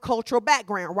agricultural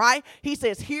background, right? He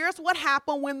says, here's what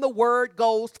happened when the word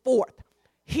goes forth.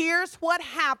 Here's what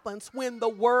happens when the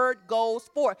word goes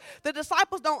forth. The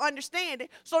disciples don't understand it,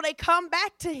 so they come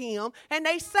back to him and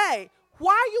they say,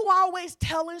 why are you always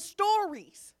telling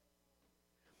stories?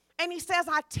 And he says,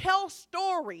 I tell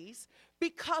stories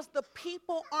because the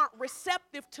people aren't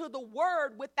receptive to the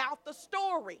word without the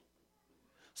story.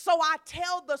 So I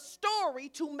tell the story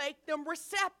to make them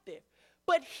receptive.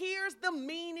 But here's the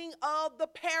meaning of the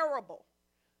parable.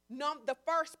 The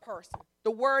first person,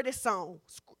 the word is sown.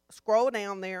 Scroll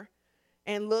down there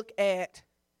and look at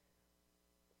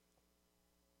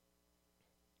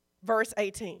verse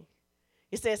 18.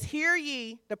 It says, hear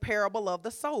ye the parable of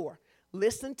the sower.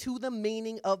 Listen to the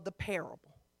meaning of the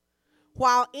parable.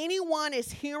 While anyone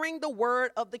is hearing the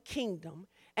word of the kingdom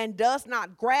and does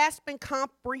not grasp and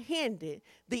comprehend it,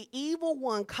 the evil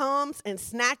one comes and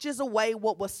snatches away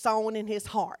what was sown in his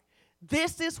heart.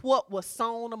 This is what was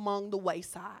sown among the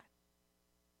wayside.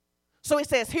 So it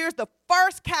says, here's the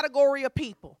first category of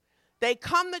people. They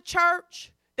come to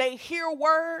church, they hear a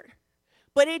word,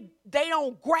 but they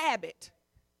don't grab it.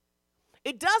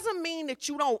 It doesn't mean that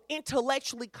you don't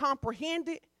intellectually comprehend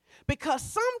it, because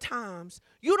sometimes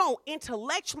you don't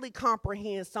intellectually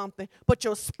comprehend something, but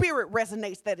your spirit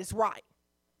resonates that it's right.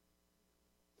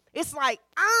 It's like,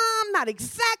 I'm not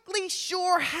exactly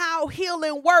sure how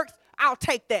healing works. I'll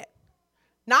take that.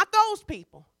 Not those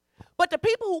people, but the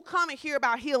people who come and hear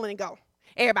about healing and go,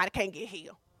 everybody can't get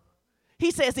healed.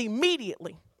 He says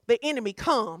immediately the enemy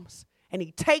comes and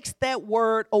he takes that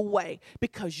word away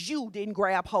because you didn't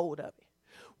grab hold of it.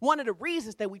 One of the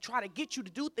reasons that we try to get you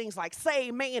to do things like say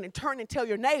amen and turn and tell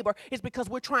your neighbor is because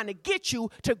we're trying to get you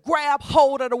to grab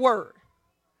hold of the word.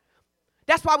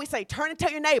 That's why we say turn and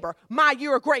tell your neighbor, my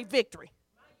year of great victory.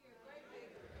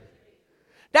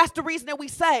 That's the reason that we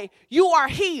say you are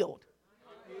healed.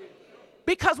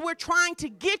 Because we're trying to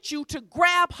get you to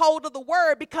grab hold of the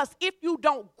word, because if you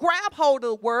don't grab hold of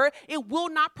the word, it will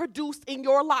not produce in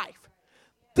your life.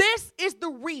 This is the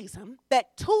reason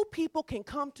that two people can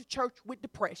come to church with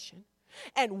depression,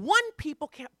 and one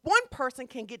person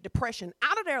can get depression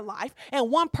out of their life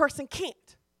and one person can't.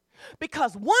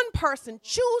 Because one person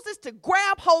chooses to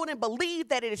grab hold and believe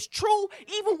that it is true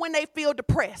even when they feel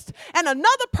depressed, and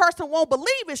another person won't believe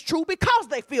it's true because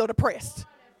they feel depressed.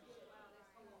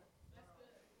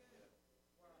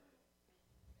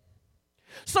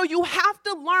 So you have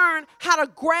to learn how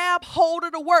to grab hold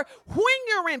of the word. When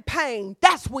you're in pain,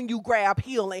 that's when you grab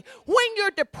healing. When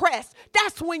you're depressed,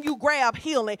 that's when you grab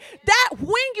healing. That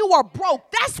when you are broke,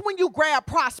 that's when you grab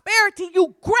prosperity.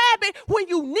 You grab it when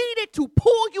you need it to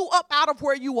pull you up out of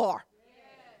where you are.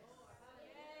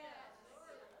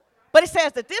 But it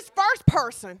says that this first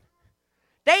person,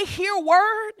 they hear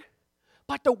word,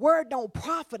 but the word don't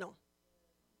profit them.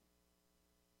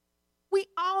 We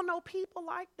all know people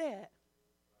like that.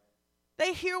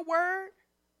 They hear word,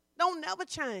 don't never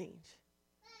change.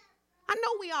 I know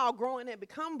we all growing and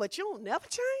become, but you don't never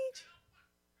change.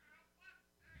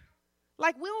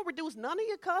 Like we don't reduce none of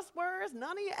your cuss words,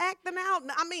 none of your acting out.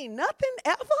 I mean, nothing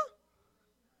ever.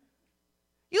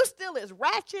 You still as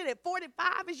ratchet at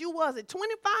 45 as you was at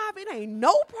 25. It ain't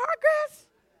no progress.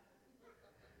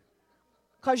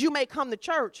 Because you may come to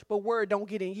church, but word don't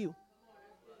get in you.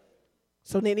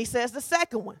 So then he says the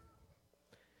second one.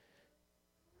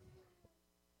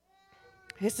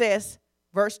 It says,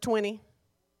 verse 20,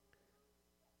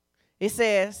 it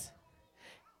says,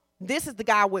 this is the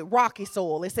guy with rocky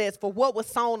soil. It says, for what was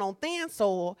sown on thin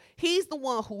soil, he's the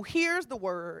one who hears the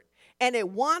word, and he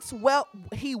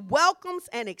welcomes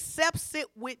and accepts it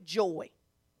with joy.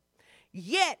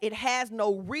 Yet it has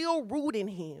no real root in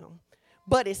him,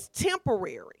 but it's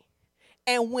temporary.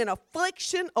 And when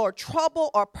affliction or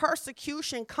trouble or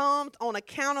persecution comes on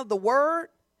account of the word,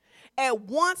 at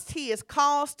once he is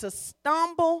caused to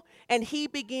stumble, and he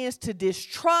begins to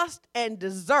distrust and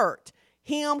desert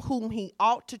him whom he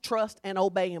ought to trust and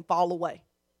obey and fall away.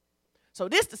 So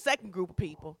this is the second group of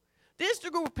people. This is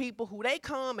the group of people who they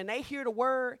come and they hear the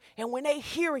word, and when they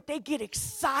hear it, they get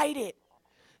excited.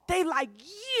 They like,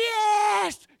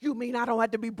 yes, you mean I don't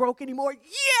have to be broke anymore?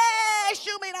 Yes,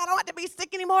 you mean I don't have to be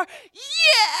sick anymore?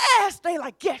 Yes. They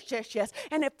like, yes, yes, yes.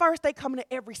 And at first they come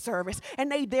to every service and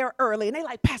they there early and they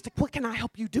like, Pastor, what can I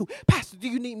help you do? Pastor, do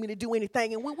you need me to do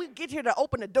anything? And when we get here to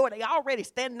open the door, they already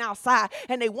standing outside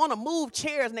and they want to move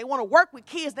chairs and they want to work with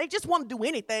kids. They just want to do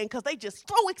anything because they just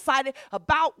so excited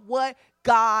about what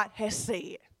God has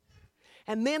said.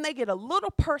 And then they get a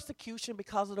little persecution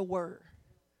because of the word.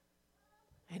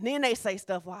 And then they say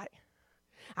stuff like,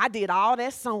 I did all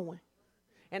that sowing,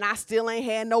 and I still ain't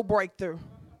had no breakthrough.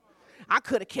 I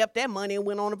could have kept that money and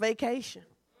went on a vacation.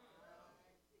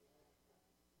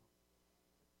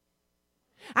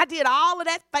 I did all of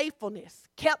that faithfulness,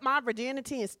 kept my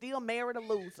virginity, and still married a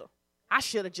loser. I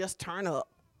should have just turned up.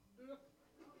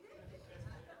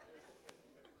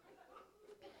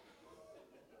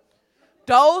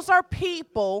 Those are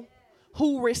people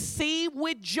who receive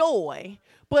with joy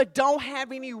but don't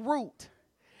have any root.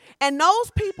 And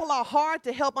those people are hard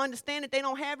to help understand that they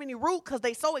don't have any root because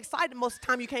they're so excited most of the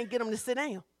time you can't get them to sit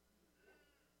down.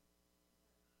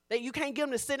 That you can't get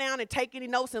them to sit down and take any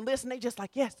notes and listen. They just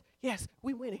like, yes, yes,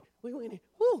 we winning, we winning,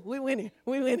 woo, we winning,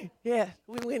 we winning, yes,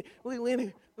 we winning, we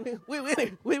winning, we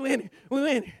winning, we winning, we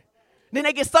winning. Then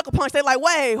they get sucker punched. They're like,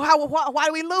 wait, why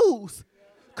do we lose?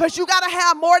 Because you got to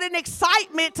have more than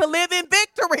excitement to live in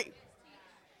victory.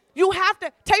 You have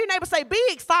to tell your neighbor, say, be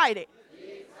excited.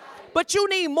 But you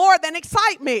need more than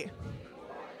excitement.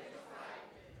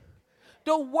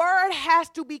 The word has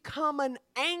to become an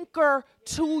anchor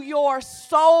to your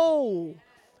soul,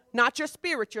 not your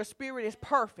spirit. Your spirit is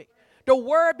perfect. The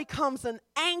word becomes an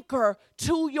anchor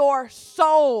to your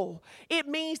soul. It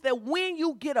means that when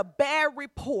you get a bad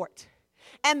report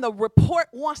and the report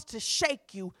wants to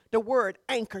shake you, the word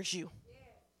anchors you.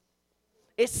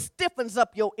 It stiffens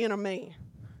up your inner man.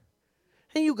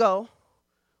 And you go,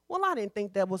 well, I didn't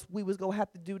think we was going to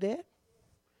have to do that.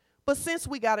 But since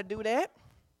we got to do that,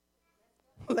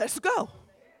 let's go.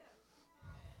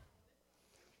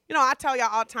 You know, I tell y'all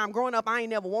all the time, growing up, I ain't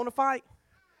never want to fight.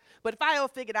 But if I ever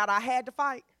figured out I had to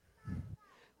fight,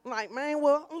 I'm like, man,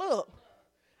 well, look,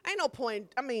 ain't no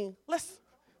point. I mean, what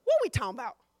we talking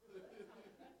about?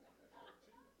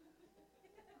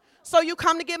 So you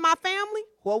come to get my family?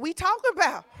 What we talking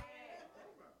about?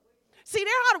 See,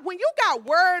 when you got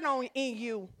word in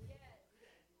you,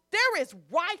 there is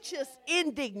righteous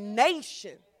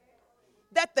indignation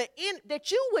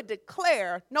that you would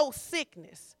declare no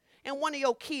sickness and one of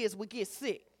your kids would get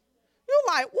sick.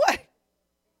 You're like, what?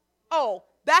 Oh,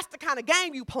 that's the kind of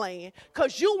game you playing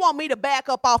because you want me to back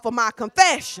up off of my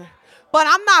confession. But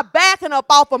I'm not backing up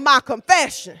off of my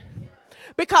confession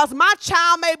because my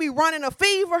child may be running a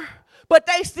fever, but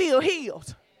they still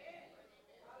healed.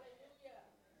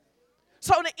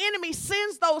 So the enemy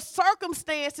sends those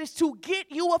circumstances to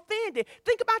get you offended.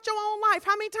 Think about your own life.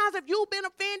 How many times have you been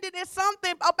offended at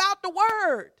something about the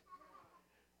word?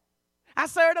 I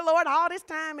served the Lord all this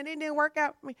time and it didn't work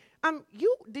out for me.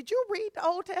 Did you read the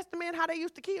Old Testament, how they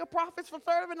used to kill prophets for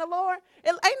serving the Lord?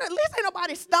 At least ain't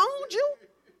nobody stoned you.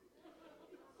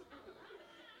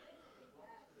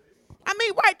 I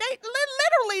mean, right, they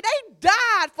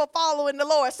died for following the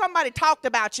Lord. Somebody talked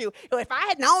about you. If I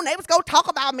had known they was going to talk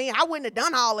about me, I wouldn't have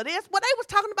done all of this. What they was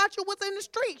talking about you was in the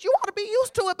streets. You ought to be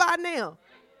used to it by now.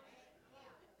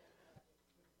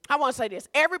 I want to say this.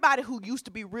 Everybody who used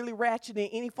to be really ratchet in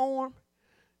any form,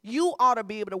 you ought to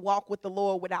be able to walk with the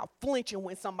Lord without flinching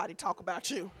when somebody talk about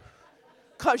you.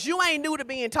 Because you ain't new to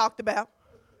being talked about.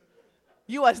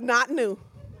 You are not new.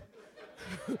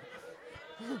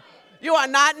 You are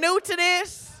not new to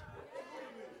this.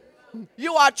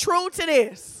 You are true to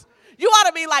this. You ought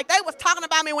to be like, they was talking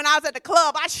about me when I was at the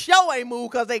club. I sure ain't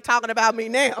moved because they talking about me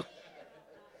now.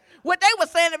 What they was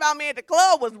saying about me at the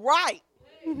club was right.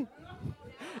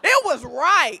 It was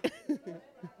right.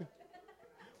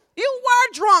 You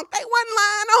were drunk. They wasn't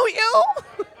lying on you.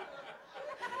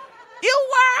 You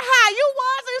were high. You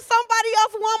was in somebody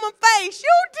else's woman's face.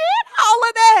 You did all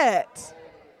of that.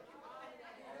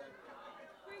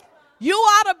 You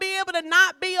ought to be able to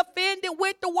not be offended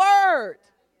with the word.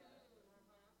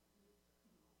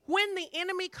 When the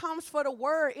enemy comes for the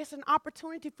word, it's an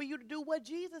opportunity for you to do what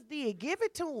Jesus did. Give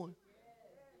it to him.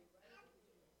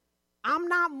 I'm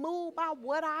not moved by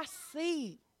what I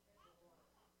see.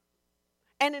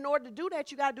 And in order to do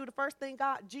that, you got to do the first thing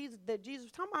Jesus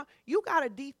was talking about. You got to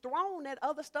dethrone that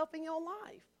other stuff in your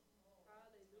life.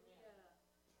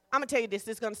 I'm going to tell you this.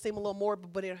 This is going to seem a little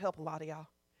morbid, but it'll help a lot of y'all.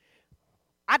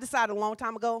 I decided a long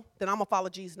time ago that I'm going to follow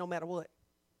Jesus no matter what.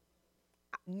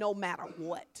 No matter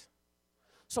what.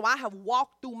 So I have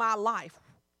walked through my life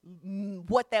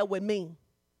what that would mean.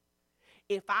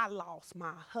 If I lost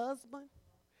my husband,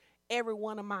 every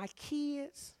one of my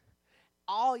kids,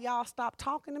 all y'all stop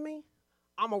talking to me,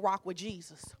 I'm going to rock with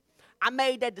Jesus. I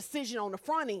made that decision on the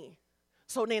front end,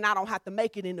 so then I don't have to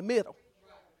make it in the middle.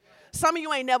 Some of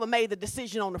you ain't never made the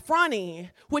decision on the front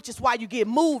end, which is why you get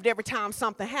moved every time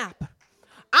something happens.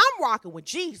 I'm rocking with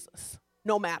Jesus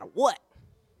no matter what.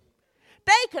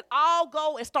 They could all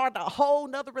go and start a whole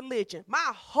nother religion.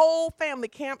 My whole family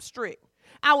camp strict.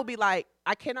 I would be like,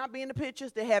 I cannot be in the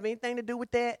pictures that have anything to do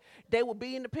with that. They will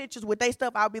be in the pictures with their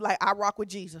stuff. I would be like, I rock with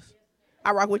Jesus.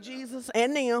 I rock with Jesus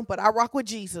and them, but I rock with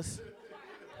Jesus.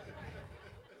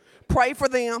 Pray for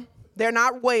them. They're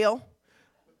not well.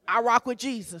 I rock with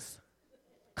Jesus.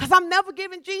 Because I'm never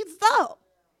giving Jesus up.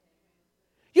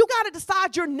 You got to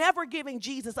decide you're never giving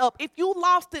Jesus up. If you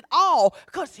lost it all,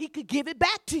 because he could give it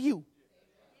back to you.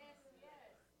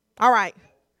 All right.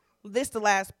 This is the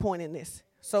last point in this.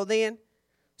 So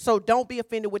don't be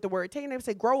offended with the word. Tell your neighbor,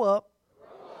 say, grow up.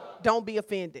 Don't be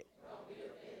offended.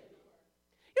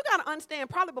 You got to understand,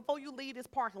 probably before you leave this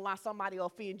parking lot, somebody will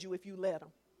offend you if you let them.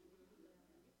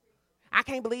 I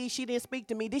can't believe she didn't speak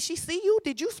to me. Did she see you?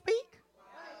 Did you speak?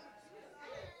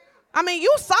 I mean,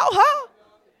 you saw her.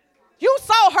 You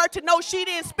saw her to know she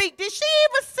didn't speak. Did she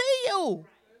even see you?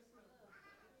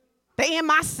 They in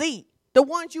my seat. The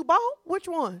ones you bought? Which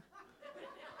one?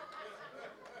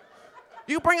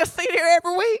 You bring a seat here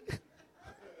every week?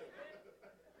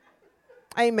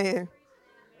 Amen.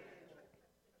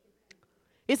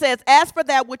 It says, as for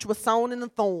that which was sown in the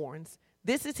thorns,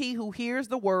 this is he who hears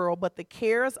the word, but the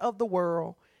cares of the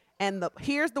world, and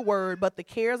hears the word, but the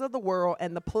cares of the world,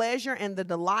 and the pleasure, and the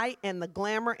delight, and the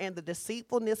glamour, and the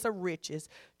deceitfulness of riches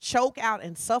choke out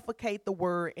and suffocate the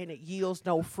word, and it yields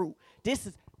no fruit. This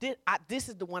is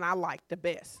the one I like the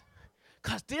best,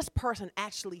 because this person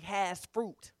actually has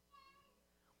fruit.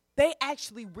 They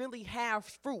actually really have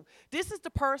fruit. This is the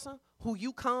person who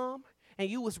you come and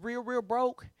you was real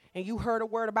broke, and you heard a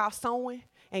word about sowing,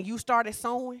 and you started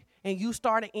sowing, and you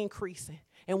started increasing.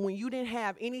 And when you didn't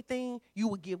have anything, you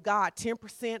would give God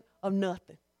 10% of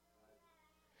nothing.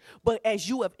 But as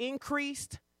you have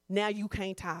increased, now you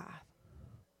can't tithe.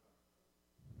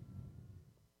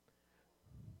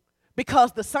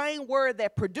 Because the same word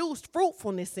that produced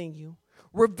fruitfulness in you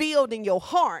revealed in your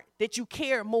heart that you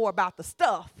cared more about the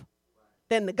stuff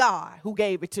than the God who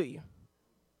gave it to you.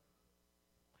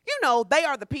 You know, they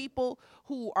are the people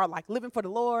who are like living for the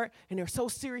Lord and they're so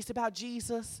serious about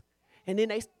Jesus, and then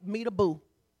they meet a boo.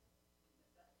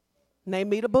 And they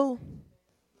meet a boo.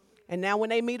 And now when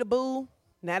they meet a boo,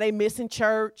 now they missing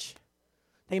church.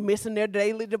 They missing their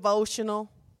daily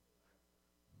devotional.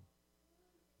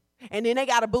 And then they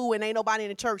got a boo and ain't nobody in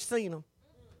the church seen them.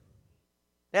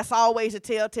 That's always a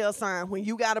telltale sign. When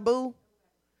you got a boo,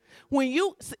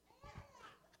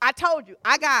 I told you,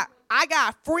 I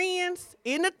got friends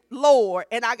in the Lord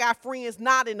and I got friends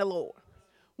not in the Lord.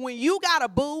 When you got a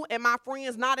boo and my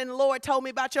friends not in the Lord told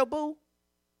me about your boo,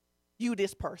 you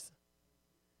this person.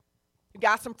 You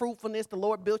got some fruitfulness. The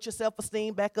Lord built your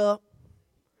self-esteem back up.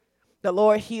 The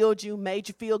Lord healed you, made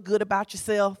you feel good about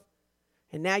yourself.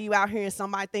 And now you out here and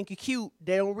somebody think you cute.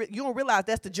 You don't realize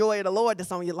that's the joy of the Lord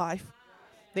that's on your life.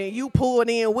 Then you pulled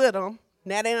in with them.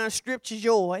 Now they done stripped your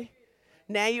joy.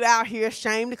 Now you out here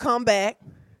ashamed to come back.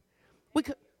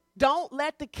 Don't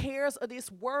let the cares of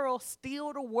this world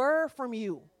steal the word from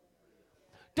you.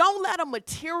 Don't let a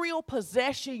material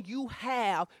possession you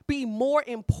have be more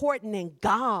important than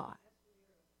God.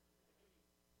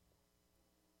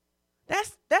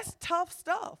 That's tough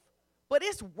stuff, but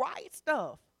it's right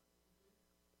stuff.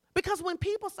 Because when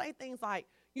people say things like,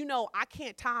 you know, I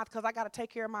can't tithe because I got to take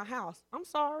care of my house. I'm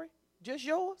sorry, just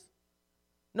yours?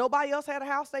 Nobody else had a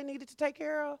house they needed to take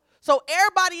care of? So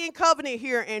everybody in covenant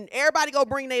here and everybody go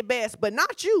bring their best, but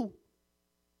not you,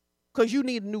 because you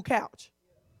need a new couch.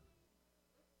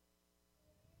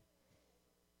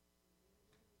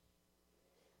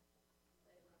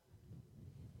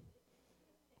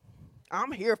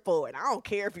 I'm here for it. I don't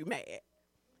care if you're mad.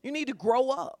 You need to grow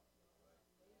up.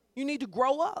 You need to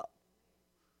grow up.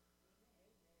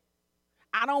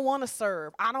 I don't want to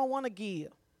serve. I don't want to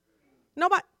give.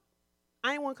 Nobody.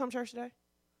 I ain't want to come to church today.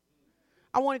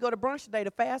 I want to go to brunch today.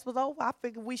 The fast was over. I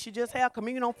figured we should just have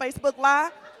communion on Facebook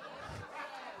Live.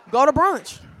 Go to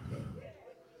brunch.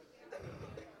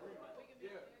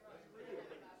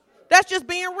 That's just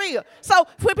being real. So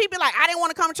when people like, I didn't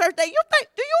want to come to church today, do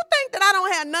you think that I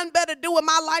don't have nothing better to do with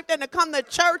my life than to come to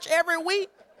church every week?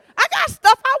 I got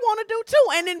stuff I want to do too.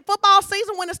 And in football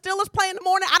season, when the Steelers play in the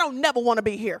morning, I don't never want to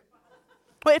be here.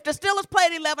 But if the Steelers play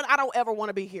at 11, I don't ever want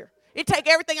to be here. It take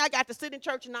everything I got to sit in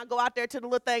church and not go out there to the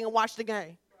little thing and watch the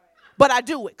game. But I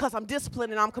do it because I'm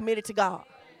disciplined and I'm committed to God.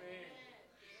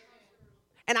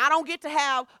 And I don't get to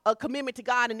have a commitment to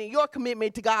God and then your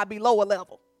commitment to God be lower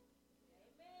level.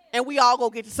 And we all go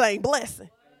get the same blessing.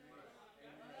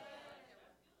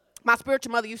 My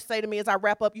spiritual mother used to say to me as I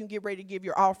wrap up, you can get ready to give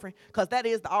your offering, because that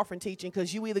is the offering teaching,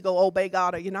 because you either go obey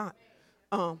God or you're not.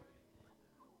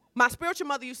 My spiritual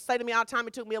mother used to say to me all the time,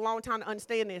 it took me a long time to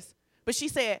understand this, but she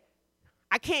said,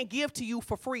 I can't give to you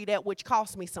for free that which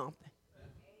costs me something.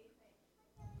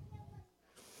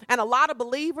 And a lot of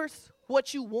believers,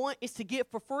 what you want is to get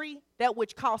for free that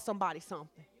which costs somebody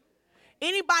something.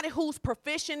 Anybody who's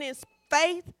proficient in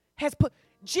faith has put,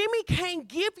 Jimmy can't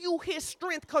give you his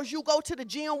strength because you go to the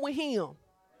gym with him.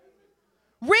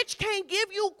 Rich can't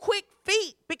give you quick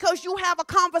feet because you have a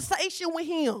conversation with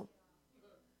him.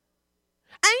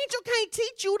 Angel can't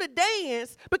teach you to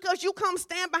dance because you come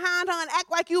stand behind her and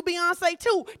act like you Beyonce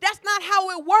too. That's not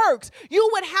how it works. You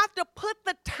would have to put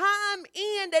the time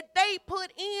in that they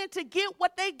put in to get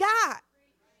what they got.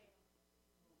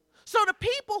 So the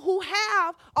people who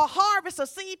have a harvest of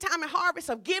seed time and harvest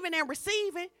of giving and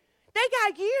receiving, they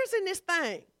got years in this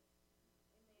thing.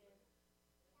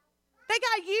 They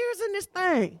got years in this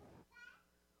thing.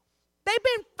 They've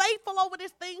been faithful over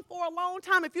this thing for a long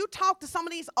time. If you talk to some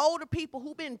of these older people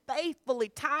who've been faithfully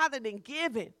tithing and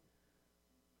giving,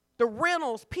 the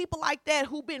Reynolds, people like that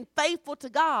who've been faithful to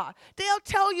God, they'll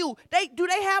tell you, do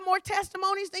they have more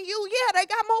testimonies than you? Yeah, they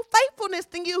got more faithfulness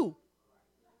than you.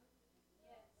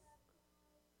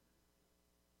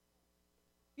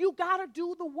 You got to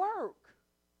do the work.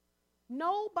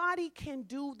 Nobody can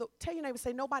do tell your neighbor,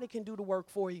 say, nobody can do the work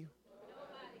for you.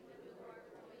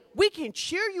 We can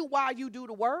cheer you while you do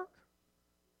the work,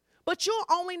 but you'll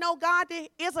only know God that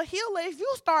is a healer if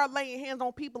you start laying hands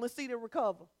on people and see them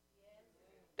recover.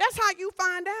 That's how you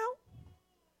find out.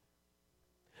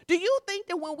 Do you think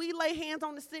that when we lay hands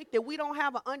on the sick that we don't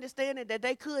have an understanding that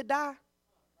they could die?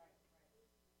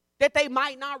 That they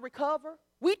might not recover?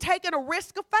 We taking a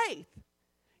risk of faith.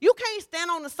 You can't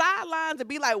stand on the sidelines and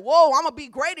be like, whoa, I'm going to be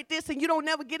great at this, and you don't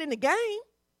never get in the game.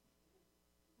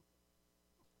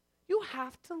 You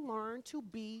have to learn to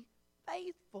be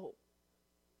faithful.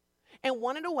 And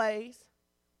one of the ways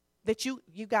that you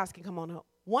guys can come on up.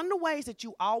 One of the ways that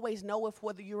you always know if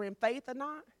whether you're in faith or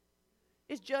not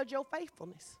is judge your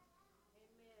faithfulness.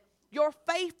 Amen. Your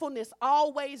faithfulness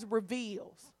always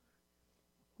reveals.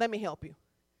 Let me help you.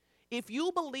 If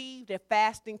you believe that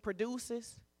fasting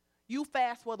produces, you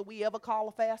fast whether we ever call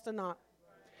a fast or not.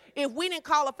 If we didn't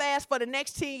call a fast for the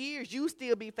next 10 years, you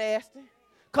still be fasting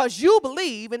because you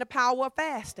believe in the power of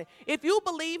fasting. If you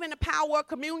believe in the power of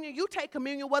communion, you take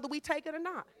communion whether we take it or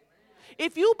not.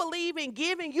 If you believe in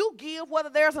giving, you give whether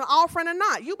there's an offering or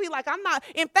not. You be like, I'm not.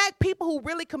 In fact, people who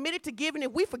really committed to giving,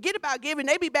 if we forget about giving,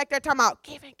 they be back there talking about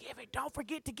giving, don't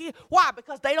forget to give. Why?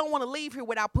 Because they don't want to leave here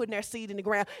without putting their seed in the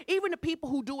ground. Even the people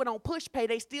who do it on push pay,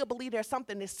 they still believe there's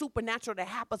something that's supernatural that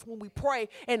happens when we pray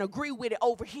and agree with it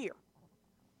over here.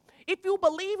 If you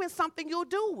believe in something, you'll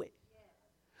do it.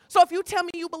 So if you tell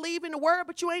me you believe in the word,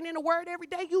 but you ain't in the word every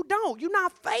day, you don't. You're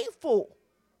not faithful.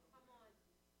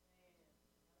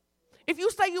 If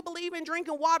you say you believe in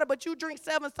drinking water, but you drink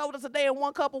 7 sodas a day and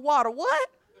 1 cup of water, what?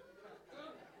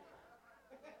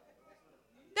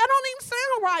 That don't even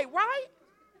sound right, right?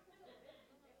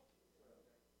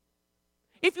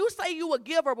 If you say you a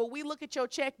giver, but we look at your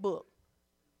checkbook,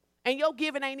 and your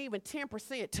giving ain't even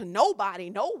 10% to nobody,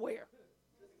 nowhere.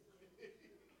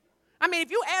 I mean,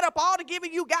 if you add up all the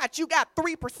giving you got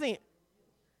 3%.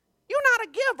 You're not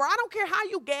a giver. I don't care how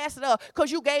you gas it up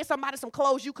because you gave somebody some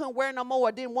clothes you couldn't wear no more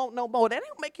or didn't want no more. That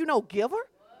don't make you no giver.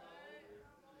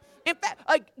 In fact,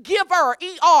 a giver,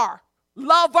 E-R,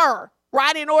 lover,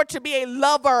 right? In order to be a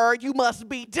lover, you must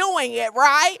be doing it,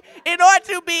 right? In order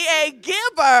to be a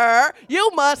giver, you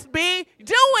must be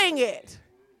doing it.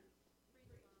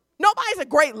 Nobody's a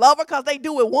great lover because they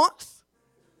do it once.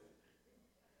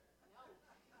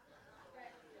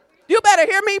 You better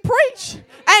hear me preach.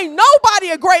 Ain't nobody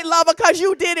a great lover because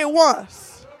you did it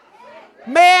once.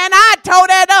 Man, I tore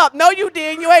that up. No, you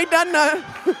didn't. You ain't done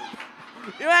nothing.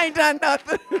 You ain't done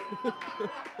nothing.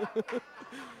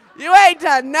 You ain't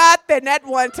done nothing that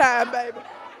one time,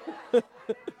 baby.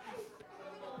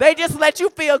 They just let you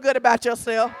feel good about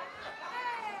yourself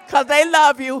because they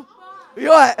love you.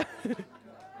 What?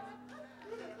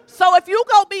 So if you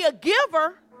go be a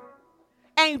giver,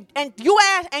 and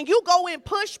you go in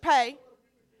push pay,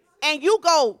 and you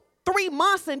go 3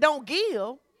 months and don't give,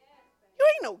 you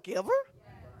ain't no giver.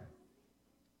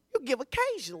 You give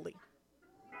occasionally.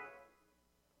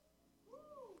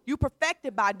 You perfect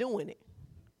it by doing it.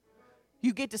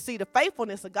 You get to see the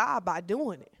faithfulness of God by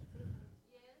doing it.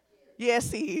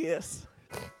 Yes, he is.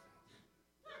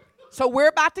 So we're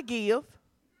about to give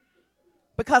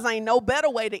because ain't no better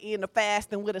way to end the fast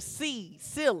than with a seed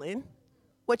sealing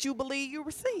what you believe you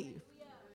receive.